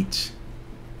Laguna Beach.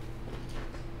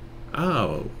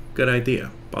 Oh, good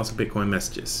idea. Boss of Bitcoin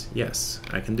messages. Yes,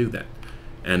 I can do that.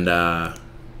 And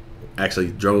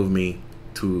actually drove me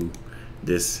to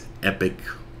this epic,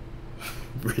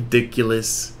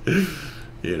 ridiculous,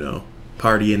 you know,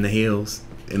 party in the hills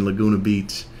in Laguna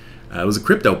Beach. It was a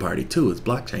crypto party too. It's a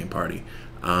blockchain party.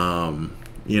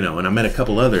 You know, and I met a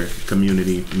couple other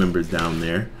community members down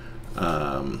there.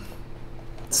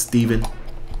 Steven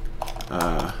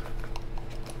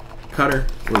Cutter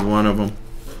was one of them.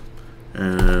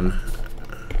 And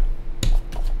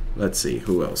let's see,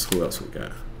 who else we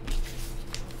got?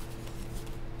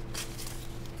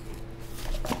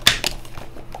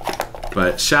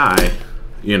 But Shy,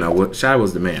 you know what? Shy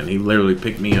was the man. He literally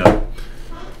picked me up.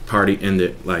 Party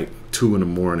ended like 2 in the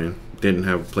morning. Didn't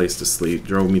have a place to sleep.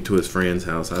 Drove me to his friend's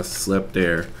house. I slept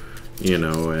there, you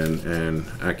know, and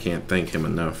I can't thank him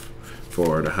enough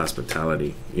for the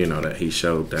hospitality, you know, that he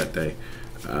showed that day.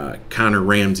 Connor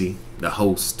Ramsey, the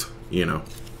host, you know,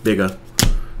 bigger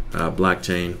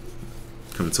blockchain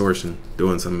consortium,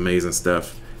 doing some amazing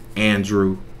stuff.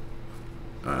 Andrew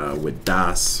with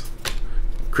Das,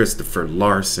 Christopher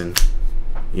Larson,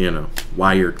 you know,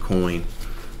 Wired Coin.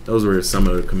 Those were some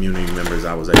of the community members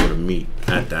I was able to meet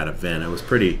at that event. It was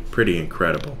pretty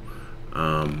incredible.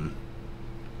 And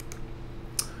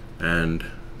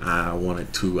I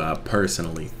wanted to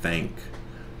personally thank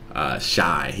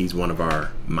Shy. He's one of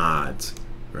our mods,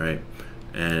 right?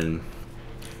 And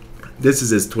this is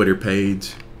his Twitter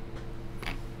page.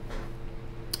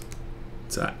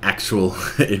 It's actual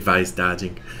advice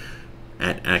dodging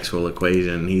at Actual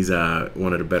Equation. He's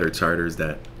one of the better charters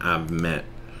that I've met.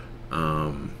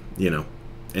 You know,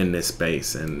 in this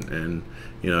space, and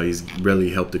you know, he's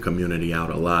really helped the community out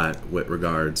a lot with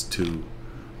regards to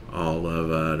all of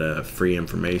the free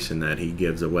information that he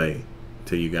gives away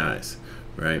to you guys,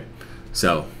 right?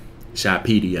 So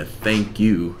Shopedia, thank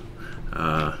you,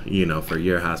 you know, for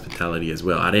your hospitality as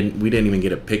well. We didn't even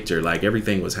get a picture. Like,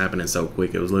 everything was happening so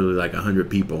quick. It was literally like 100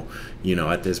 people, you know,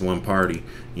 at this one party,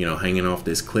 you know, hanging off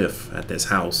this cliff at this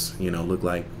house, you know, looked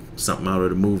like something out of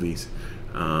the movies.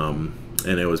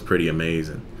 And it was pretty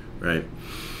amazing, right?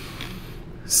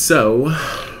 So,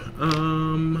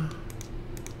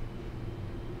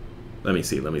 let me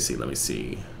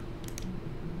see.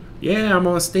 Yeah, I'm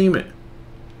on Steam it.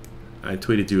 I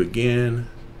tweeted you again.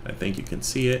 I think you can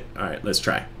see it. All right, let's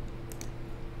try.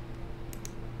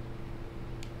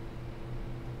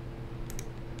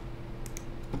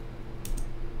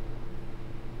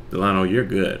 Delano, you're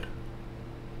good.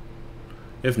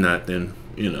 If not, then,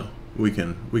 you know, we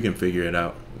can figure it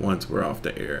out once we're off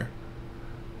the air.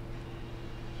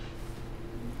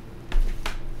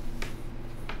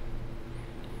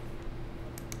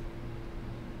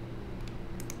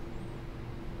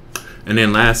 And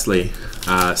then lastly,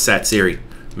 Satsiri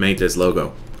made this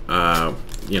logo.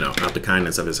 You know, out the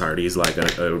kindness of his heart. He's like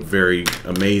a very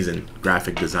amazing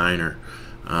graphic designer.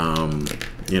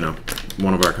 You know,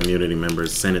 one of our community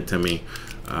members sent it to me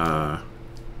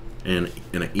in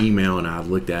an email, and I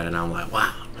looked at it and I'm like,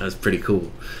 wow, that's pretty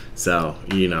cool. So,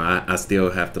 you know, I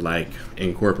still have to like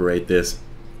incorporate this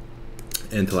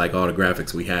into like all the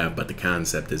graphics we have, but the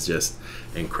concept is just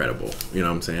incredible. You know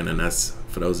what I'm saying? And that's,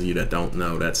 for those of you that don't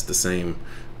know, that's the same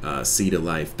seed of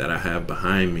life that I have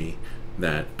behind me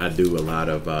that I do a lot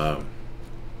of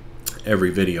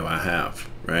every video I have,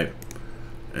 right?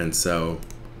 And so,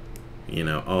 you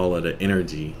know, all of the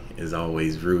energy is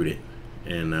always rooted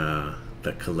in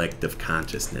the collective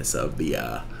consciousness of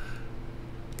the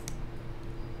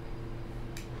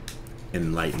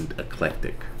enlightened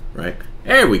eclectic, right?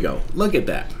 There we go. Look at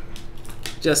that.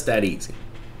 Just that easy.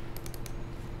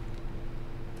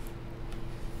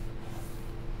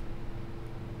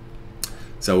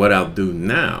 So what I'll do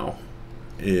now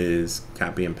is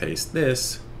copy and paste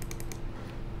this.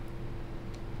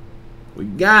 We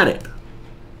got it.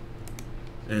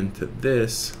 Into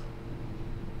this.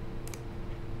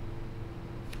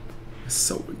 It's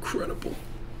so incredible.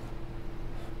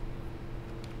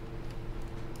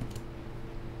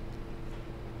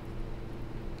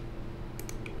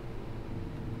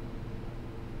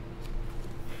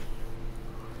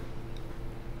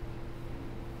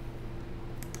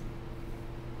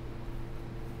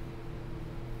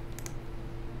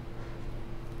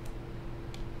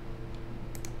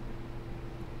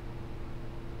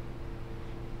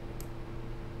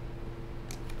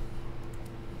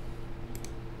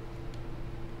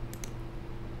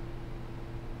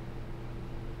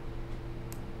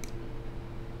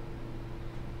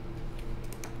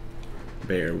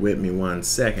 Bear with me 1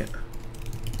 second.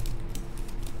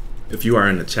 If you are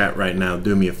in the chat right now,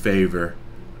 do me a favor.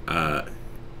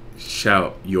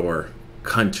 Shout your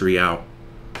country out.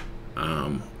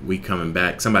 We coming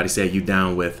back. Somebody said you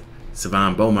down with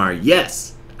Savan Bomar.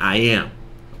 Yes, I am.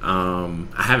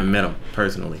 I haven't met him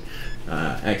personally.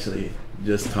 Actually,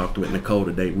 just talked with Nicole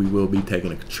today. We will be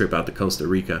taking a trip out to Costa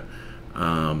Rica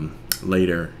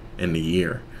later in the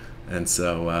year. And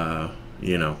so,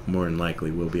 you know, more than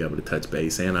likely we'll be able to touch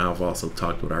base. And I've also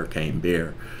talked with Arcane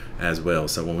Bear as well.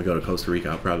 So when we go to Costa Rica,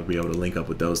 I'll probably be able to link up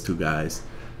with those two guys,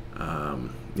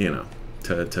 you know,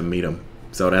 to meet them.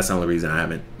 So that's the only reason I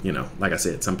haven't, you know, like I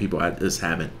said, some people I just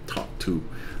haven't talked to,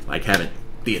 like haven't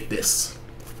did this.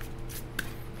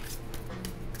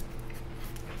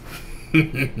 All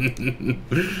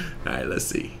right, let's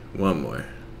see. One more.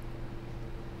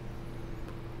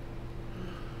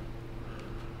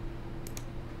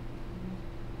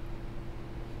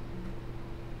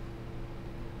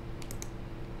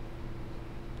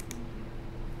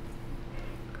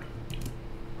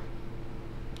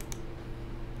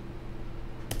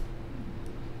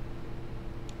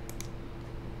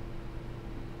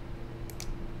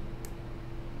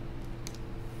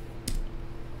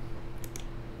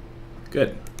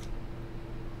 Good.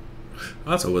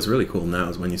 Also, what's really cool now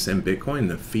is when you send Bitcoin,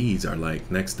 the fees are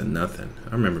like next to nothing.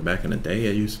 I remember back in the day,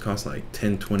 it used to cost like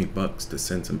 10, 20 bucks to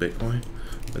send some Bitcoin.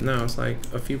 But now it's like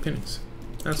a few pennies.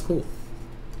 That's cool.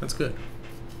 That's good.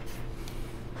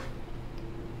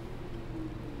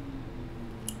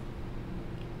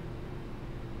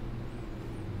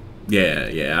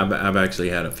 Yeah, I've actually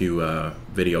had a few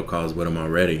video calls with him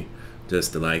already,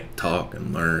 just to like talk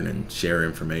and learn and share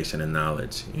information and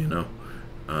knowledge, you know.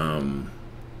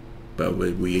 But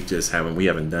we just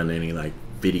haven't done any like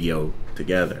video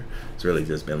together. It's really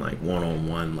just been like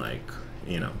one-on-one, like,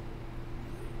 you know,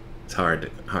 it's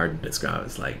hard to describe.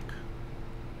 It's like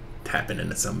tapping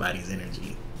into somebody's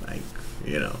energy, like,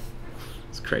 you know,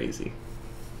 it's crazy.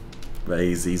 But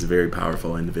he's a very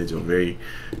powerful individual, very,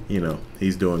 you know,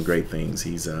 he's doing great things.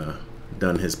 He's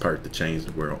done his part to change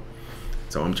the world.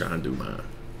 So I'm trying to do mine,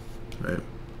 right?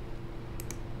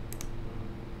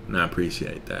 And I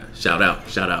appreciate that. Shout out,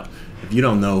 shout out. If you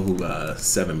don't know who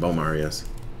Seven Bomar is,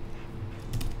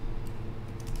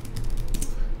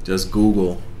 just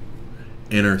Google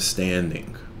Inner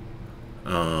Standing.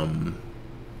 You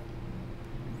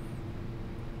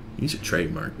should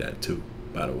trademark that too,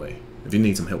 by the way. If you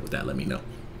need some help with that, let me know.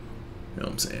 You know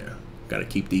what I'm saying? Got to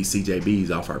keep these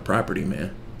CJBs off our property,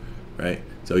 man. Right?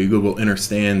 So you Google Inner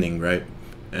Standing, right?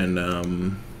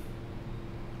 And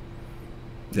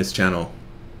this channel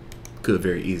could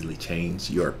very easily change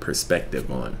your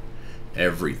perspective on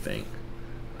everything.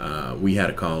 We had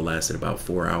a call, lasted about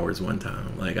 4 hours one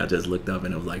time. Like, I just looked up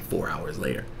and it was like 4 hours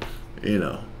later, you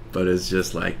know. But it's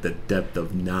just like the depth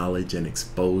of knowledge and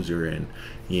exposure and,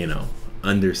 you know,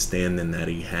 understanding that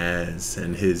he has,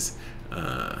 and his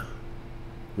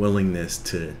willingness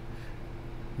to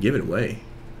give it away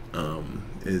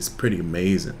is pretty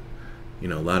amazing. You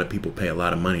know, a lot of people pay a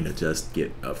lot of money to just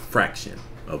get a fraction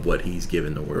of what he's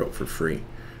giving the world for free,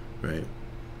 right?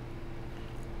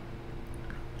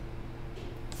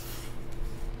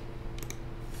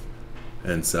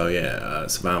 And so, yeah,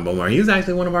 Savan Bomar, he was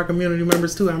actually one of our community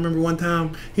members too. I remember one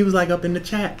time he was like up in the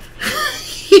chat.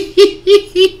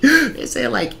 It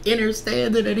said like Inner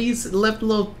Standing, and he's left a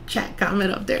little chat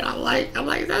comment up there. I'm like,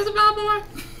 that's Savan Bomar.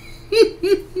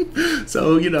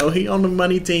 So, you know, he on the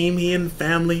money team, he in the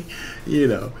family, you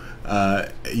know.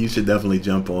 You should definitely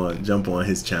jump on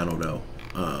his channel though.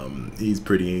 He's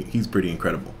pretty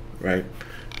incredible, right?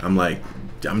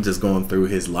 I'm just going through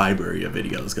his library of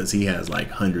videos because he has like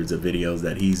hundreds of videos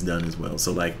that he's done as well.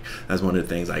 So like, that's one of the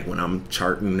things, like when I'm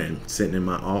charting and sitting in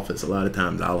my office, a lot of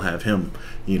times I'll have him,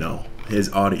 you know,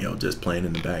 his audio just playing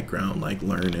in the background, like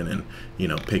learning and, you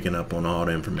know, picking up on all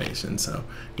the information. So,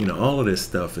 you know, all of this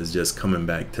stuff is just coming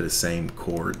back to the same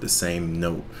chord, the same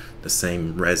note, the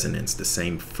same resonance, the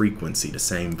same frequency, the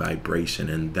same vibration.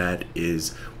 And that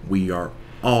is, we are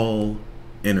all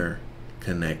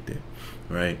interconnected,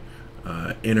 right?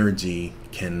 Energy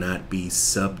cannot be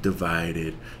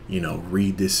subdivided, you know,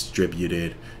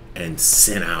 redistributed and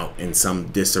sent out in some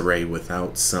disarray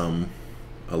without some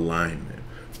alignment,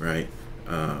 right?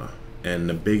 And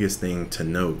the biggest thing to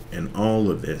note in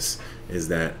all of this is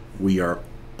that we are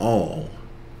all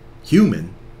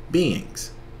human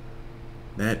beings.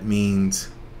 That means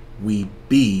we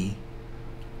be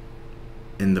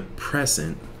in the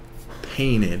present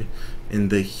painted in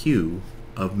the hue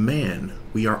of man.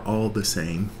 We are all the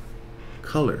same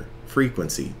color,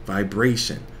 frequency,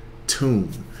 vibration,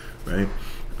 tune, right?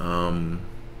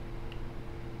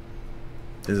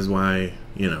 This is why,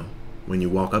 you know, when you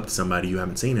walk up to somebody you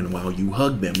haven't seen in a while, you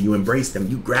hug them, you embrace them,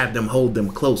 you grab them, hold them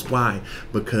close. Why?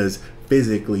 Because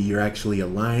physically you're actually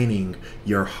aligning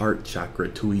your heart chakra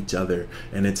to each other,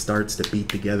 and it starts to beat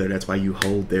together. That's why you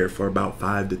hold there for about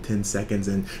 5 to 10 seconds,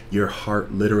 and your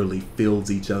heart literally fills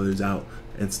each other's out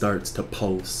and starts to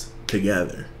pulse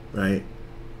together, right?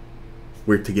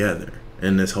 We're together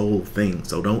in this whole thing.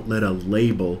 So don't let a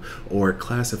label or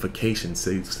classification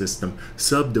system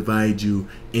subdivide you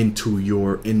into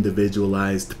your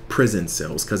individualized prison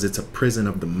cells, because it's a prison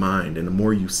of the mind. And the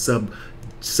more you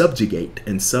subjugate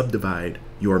and subdivide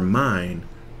your mind,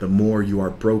 the more you are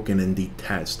broken and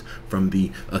detached from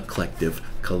the eclectic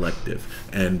collective.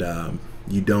 And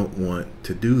you don't want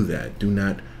to do that. Do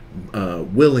not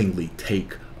willingly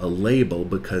take a label,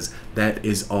 because that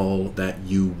is all that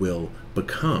you will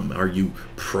become. Are you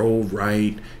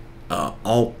pro-right,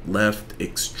 alt-left,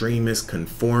 extremist,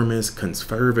 conformist,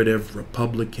 conservative,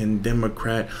 Republican,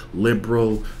 Democrat,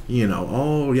 liberal, you know,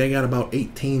 oh, they got about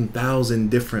 18,000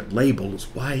 different labels.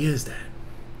 Why is that?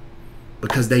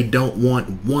 Because they don't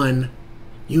want one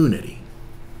unity,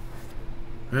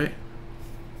 right?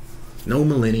 No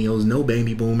millennials, no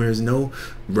baby boomers, no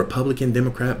Republican,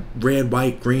 Democrat, red,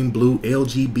 white, green, blue,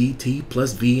 LGBT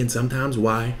plus V and sometimes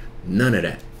Y. None of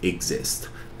that exists.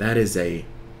 That is a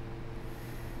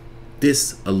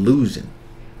disillusion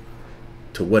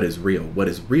to what is real. What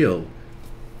is real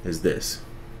is this: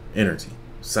 energy,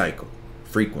 cycle,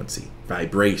 frequency,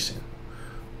 vibration.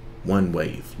 One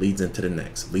wave leads into the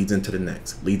next, leads into the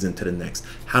next, leads into the next.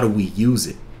 How do we use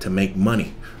it to make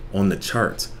money on the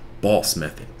charts? Boss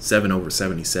method,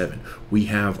 7/77. We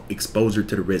have exposure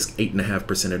to the risk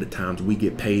 8.5% of the times. We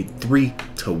get paid 3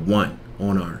 to 1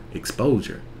 on our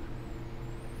exposure,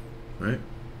 right?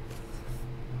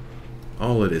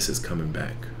 All of this is coming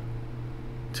back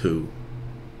to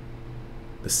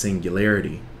the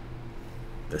singularity,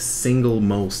 the single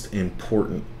most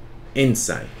important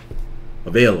insight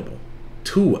available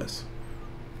to us.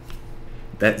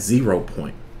 That 0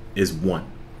 point is 1.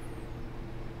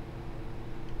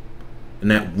 And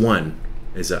that 1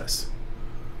 is us.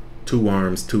 2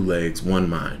 arms, 2 legs, 1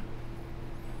 mind.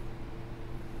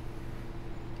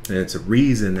 And it's a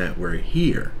reason that we're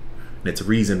here. And it's a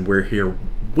reason we're here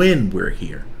when we're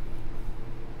here.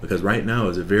 Because right now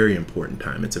is a very important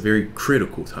time. It's a very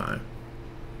critical time.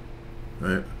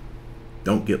 Right?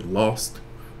 Don't get lost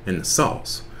in the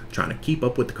sauce trying to keep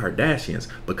up with the Kardashians,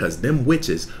 because them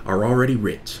witches are already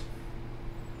rich.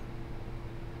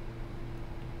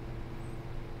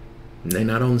 And they're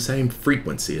not on the same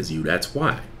frequency as you. That's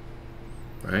why,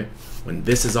 right? When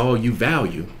this is all you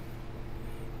value,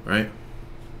 right?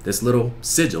 This little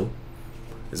sigil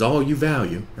is all you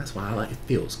value. That's why it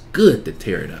feels good to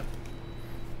tear it up.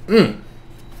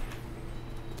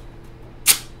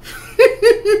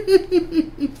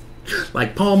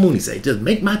 Like Paul Mooney say, just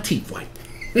make my teeth white.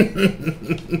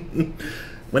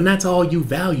 When that's all you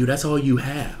value, that's all you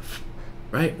have,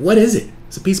 right? What is it?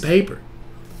 It's a piece of paper.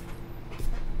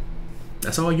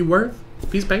 That's all you worth?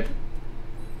 Piece of paper?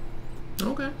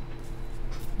 Okay.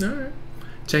 All right.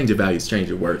 Change your values, change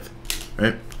your worth.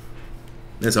 Right?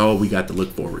 That's all we got to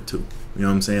look forward to. You know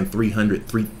what I'm saying? 300,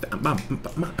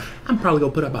 I'm probably going to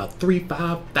put about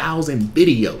 5,000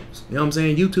 videos. You know what I'm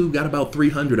saying? YouTube got about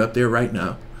 300 up there right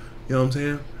now. You know what I'm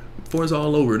saying? Before it's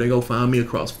all over, they go find me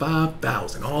across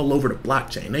 5,000 all over the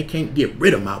blockchain. They can't get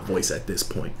rid of my voice at this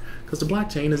point, because the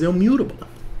blockchain is immutable.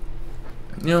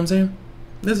 You know what I'm saying?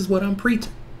 This is what I'm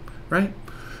preaching, right?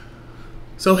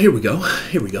 So here we go.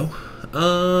 Here we go.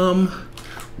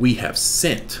 We have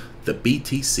sent the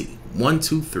BTC 1,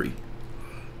 2, 3.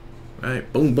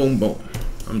 Right? Boom, boom, boom.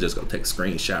 I'm just gonna take a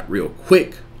screenshot real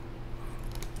quick.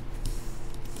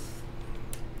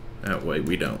 That way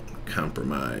we don't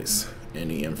compromise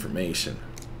any information.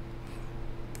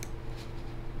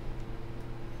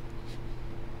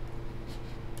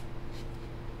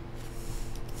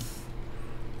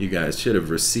 You guys should have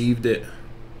received it.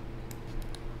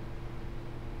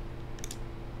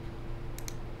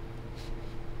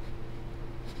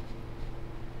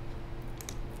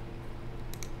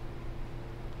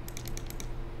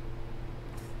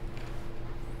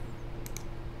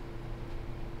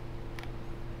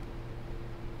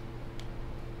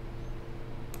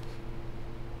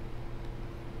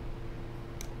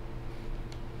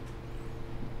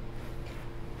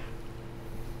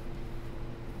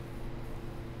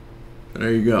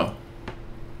 There you go.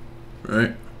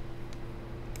 Right?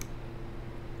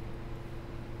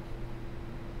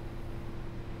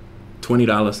 $20,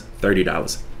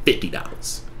 $30,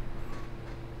 $50.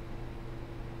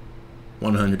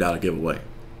 $100 giveaway.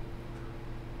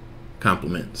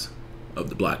 Compliments of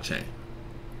the blockchain.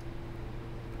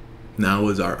 Now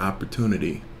is our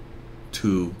opportunity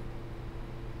to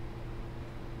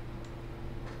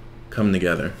come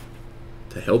together,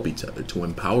 to help each other, to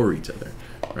empower each other,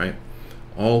 right?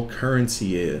 All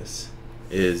currency is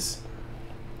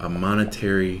a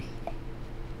monetary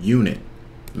unit,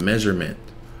 measurement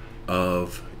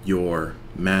of your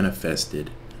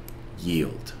manifested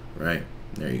yield, right?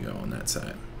 There you go on that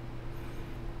side,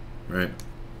 right?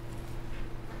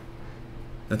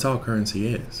 That's all currency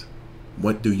is.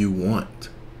 What do you want?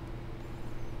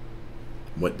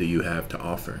 What do you have to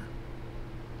offer?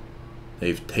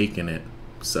 They've taken it,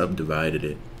 subdivided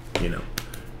it, you know,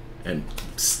 and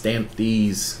stamped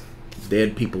these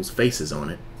dead people's faces on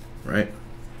it, right?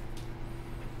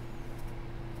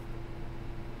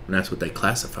 And that's what they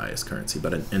classify as currency.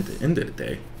 But at the end of the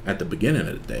day, at the beginning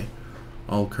of the day,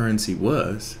 all currency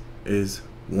is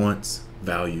wants,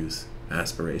 values,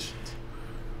 aspirations.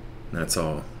 And that's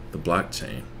all the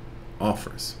blockchain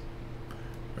offers,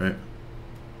 right?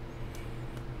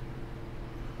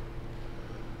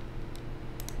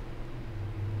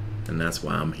 And that's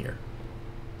why I'm here,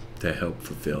 to help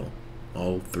fulfill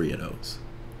all three of those.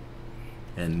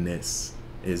 And this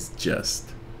is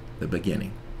just the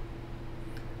beginning.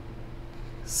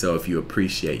 So if you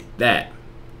appreciate that,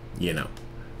 you know,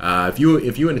 if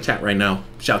you in the chat right now,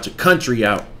 shout your country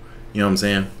out. You know what I'm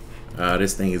saying?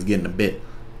 This thing is getting a bit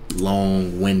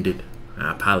long-winded.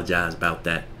 I apologize about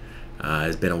that.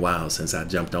 It's been a while since I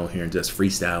jumped on here and just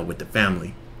freestyle with the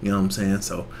family. You know what I'm saying?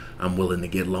 So I'm willing to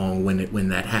get long-winded when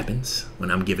that happens, when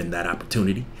I'm given that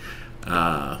opportunity.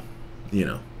 You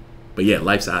know, but yeah,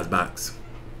 life-size box.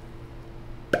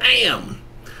 Bam!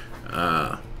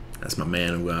 That's my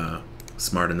man who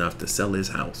smart enough to sell his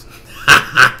house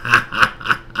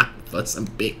for some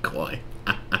Bitcoin.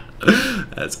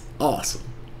 That's awesome.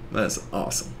 That's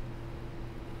awesome.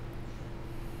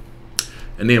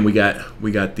 And then we got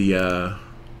the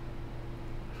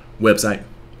website,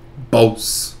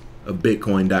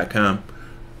 bossofbitcoin.com.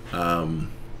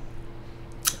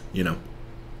 You know,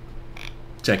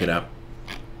 check it out.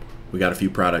 We got a few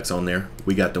products on there.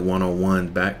 We got the 101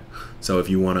 back. So if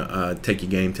you want to take your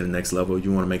game to the next level,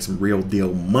 you want to make some real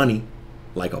deal money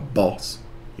like a boss,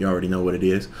 you already know what it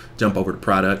is. Jump over to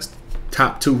products.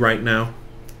 Top 2 right now,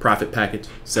 profit package,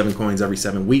 7 coins every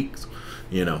 7 weeks.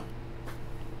 You know,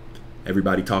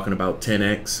 everybody talking about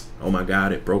 10x. Oh my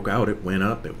God, it broke out, it went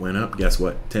up, it went up. Guess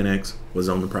what? 10x was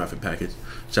on the profit package.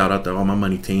 Shout out to all my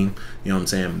money team. You know what I'm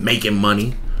saying? Making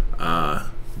money,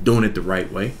 doing it the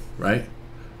right way, right?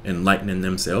 Enlightening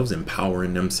themselves,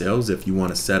 empowering themselves. If you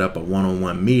want to set up a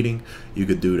one-on-one meeting, you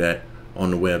could do that on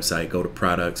the website. Go to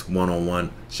products, one-on-one.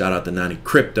 Shout out to Nani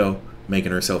Crypto,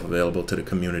 making herself available to the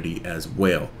community as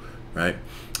well, right?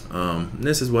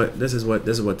 This is what the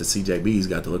CJB's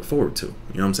got to look forward to. You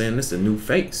know what I'm saying? This is a new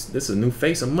face. This is a new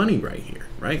face of money right here,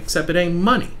 right? Except it ain't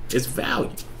money. It's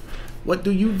value. What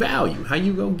do you value? How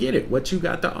you go get it? What you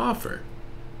got to offer?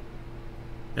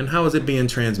 And how is it being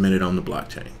transmitted on the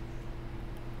blockchain?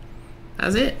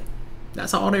 That's it.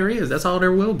 That's all there is. That's all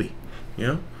there will be. You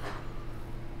know?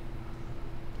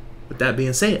 With that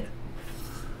being said,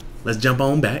 let's jump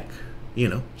on back. You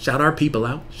know, shout our people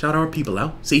out. Shout our people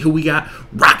out. See who we got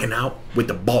rocking out with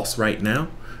the boss right now.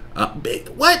 Big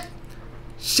what?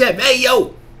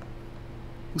 Cheveyo.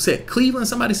 Who said Cleveland?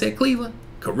 Somebody said Cleveland.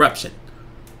 Corruption.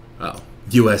 Oh,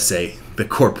 USA, the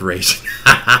corporation.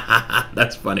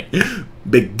 That's funny.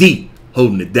 Big D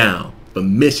holding it down for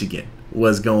Michigan.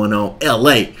 What's going on?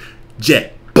 LA,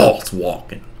 Jet Boss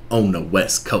walking on the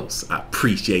West Coast. I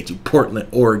appreciate you. Portland,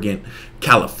 Oregon,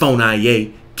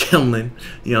 California, killing.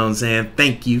 You know what I'm saying?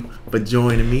 Thank you for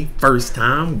joining me. First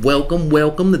time. Welcome,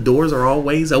 welcome. The doors are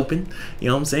always open. You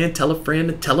know what I'm saying? Tell a friend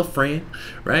to tell a friend,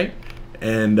 right?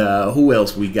 And who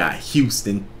else we got?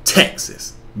 Houston,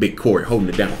 Texas. Big Corey holding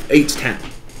it down. H-Town.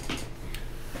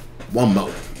 One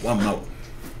more. One more.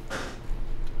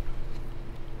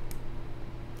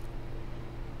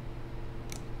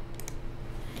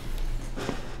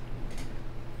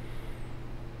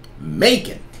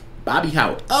 Macon. Bobby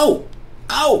Howard. Oh.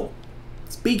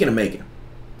 Speaking of Macon.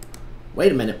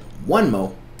 Wait a minute. One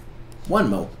more.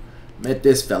 Met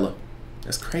this fella.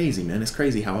 That's crazy, man. It's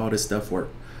crazy how all this stuff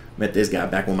worked. Met this guy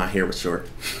back when my hair was short.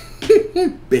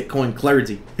 Bitcoin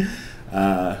clergy.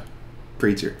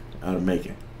 Preacher out of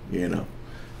Macon, you know.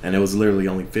 And it was literally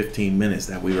only 15 minutes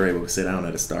that we were able to sit down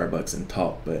at a Starbucks and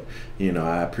talk. But, you know,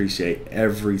 I appreciate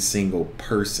every single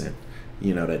person,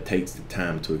 you know, that takes the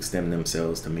time to extend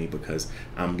themselves to me, because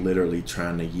I'm literally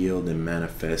trying to yield and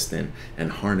manifest and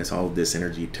harness all of this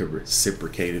energy to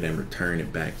reciprocate it and return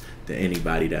it back to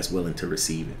anybody that's willing to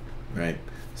receive it, right?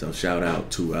 So shout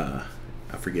out to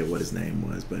I forget what his name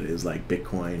was, but it was like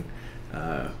Bitcoin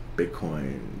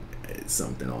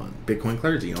something on Bitcoin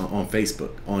Clergy on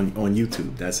Facebook, on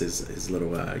YouTube. That's his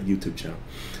little YouTube channel,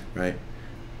 right?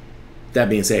 That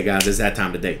being said, guys, it's that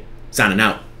time today. Signing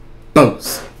out.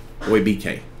 Boats. Boy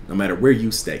BK. No matter where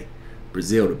you stay.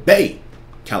 Brazil to Bay.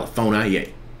 California.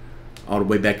 All the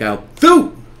way back out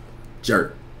through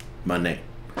Jerk. My name.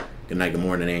 Good night, good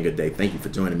morning, and good day. Thank you for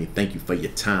joining me. Thank you for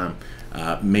your time.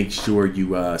 Make sure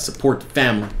you support the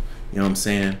family. You know what I'm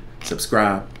saying?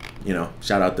 Subscribe. You know,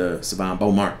 shout out to Savan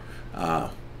Beaumont.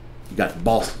 You got the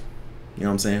boss. You know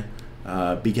what I'm saying?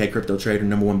 BK Crypto Trader,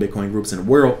 #1 Bitcoin groups in the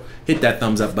world. Hit that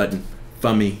thumbs up button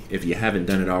for me if you haven't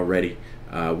done it already.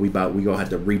 We gonna have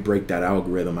to re-break that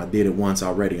algorithm. I did it once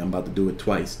already. I'm about to do it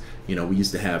twice. You know, we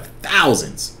used to have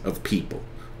thousands of people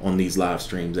on these live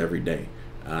streams every day,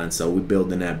 and so we're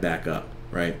building that back up,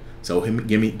 right? So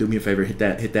do me a favor, hit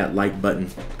that like button,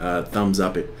 thumbs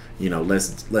up it. You know,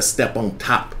 let's step on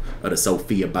top of the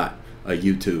Sophia bot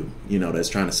YouTube. You know, that's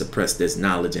trying to suppress this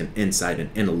knowledge and insight and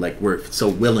intellect we're so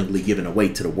willingly giving away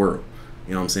to the world.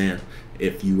 You know what I'm saying?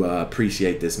 If you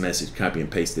appreciate this message, copy and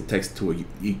paste it. Text the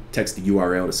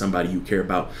URL to somebody you care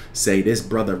about. Say this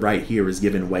brother right here is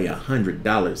giving away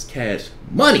 $100 cash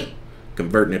money,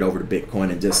 converting it over to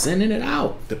Bitcoin and just sending it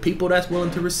out to people that's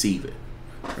willing to receive it.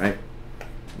 Right?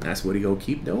 And that's what he gonna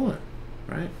keep doing.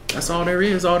 Right? That's all there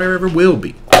is. All there ever will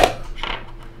be.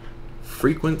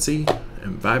 Frequency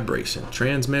and vibration.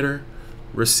 Transmitter,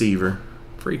 receiver,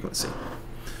 frequency.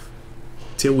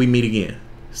 Till we meet again.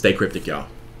 Stay cryptic, y'all.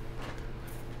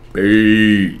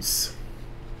 Peace.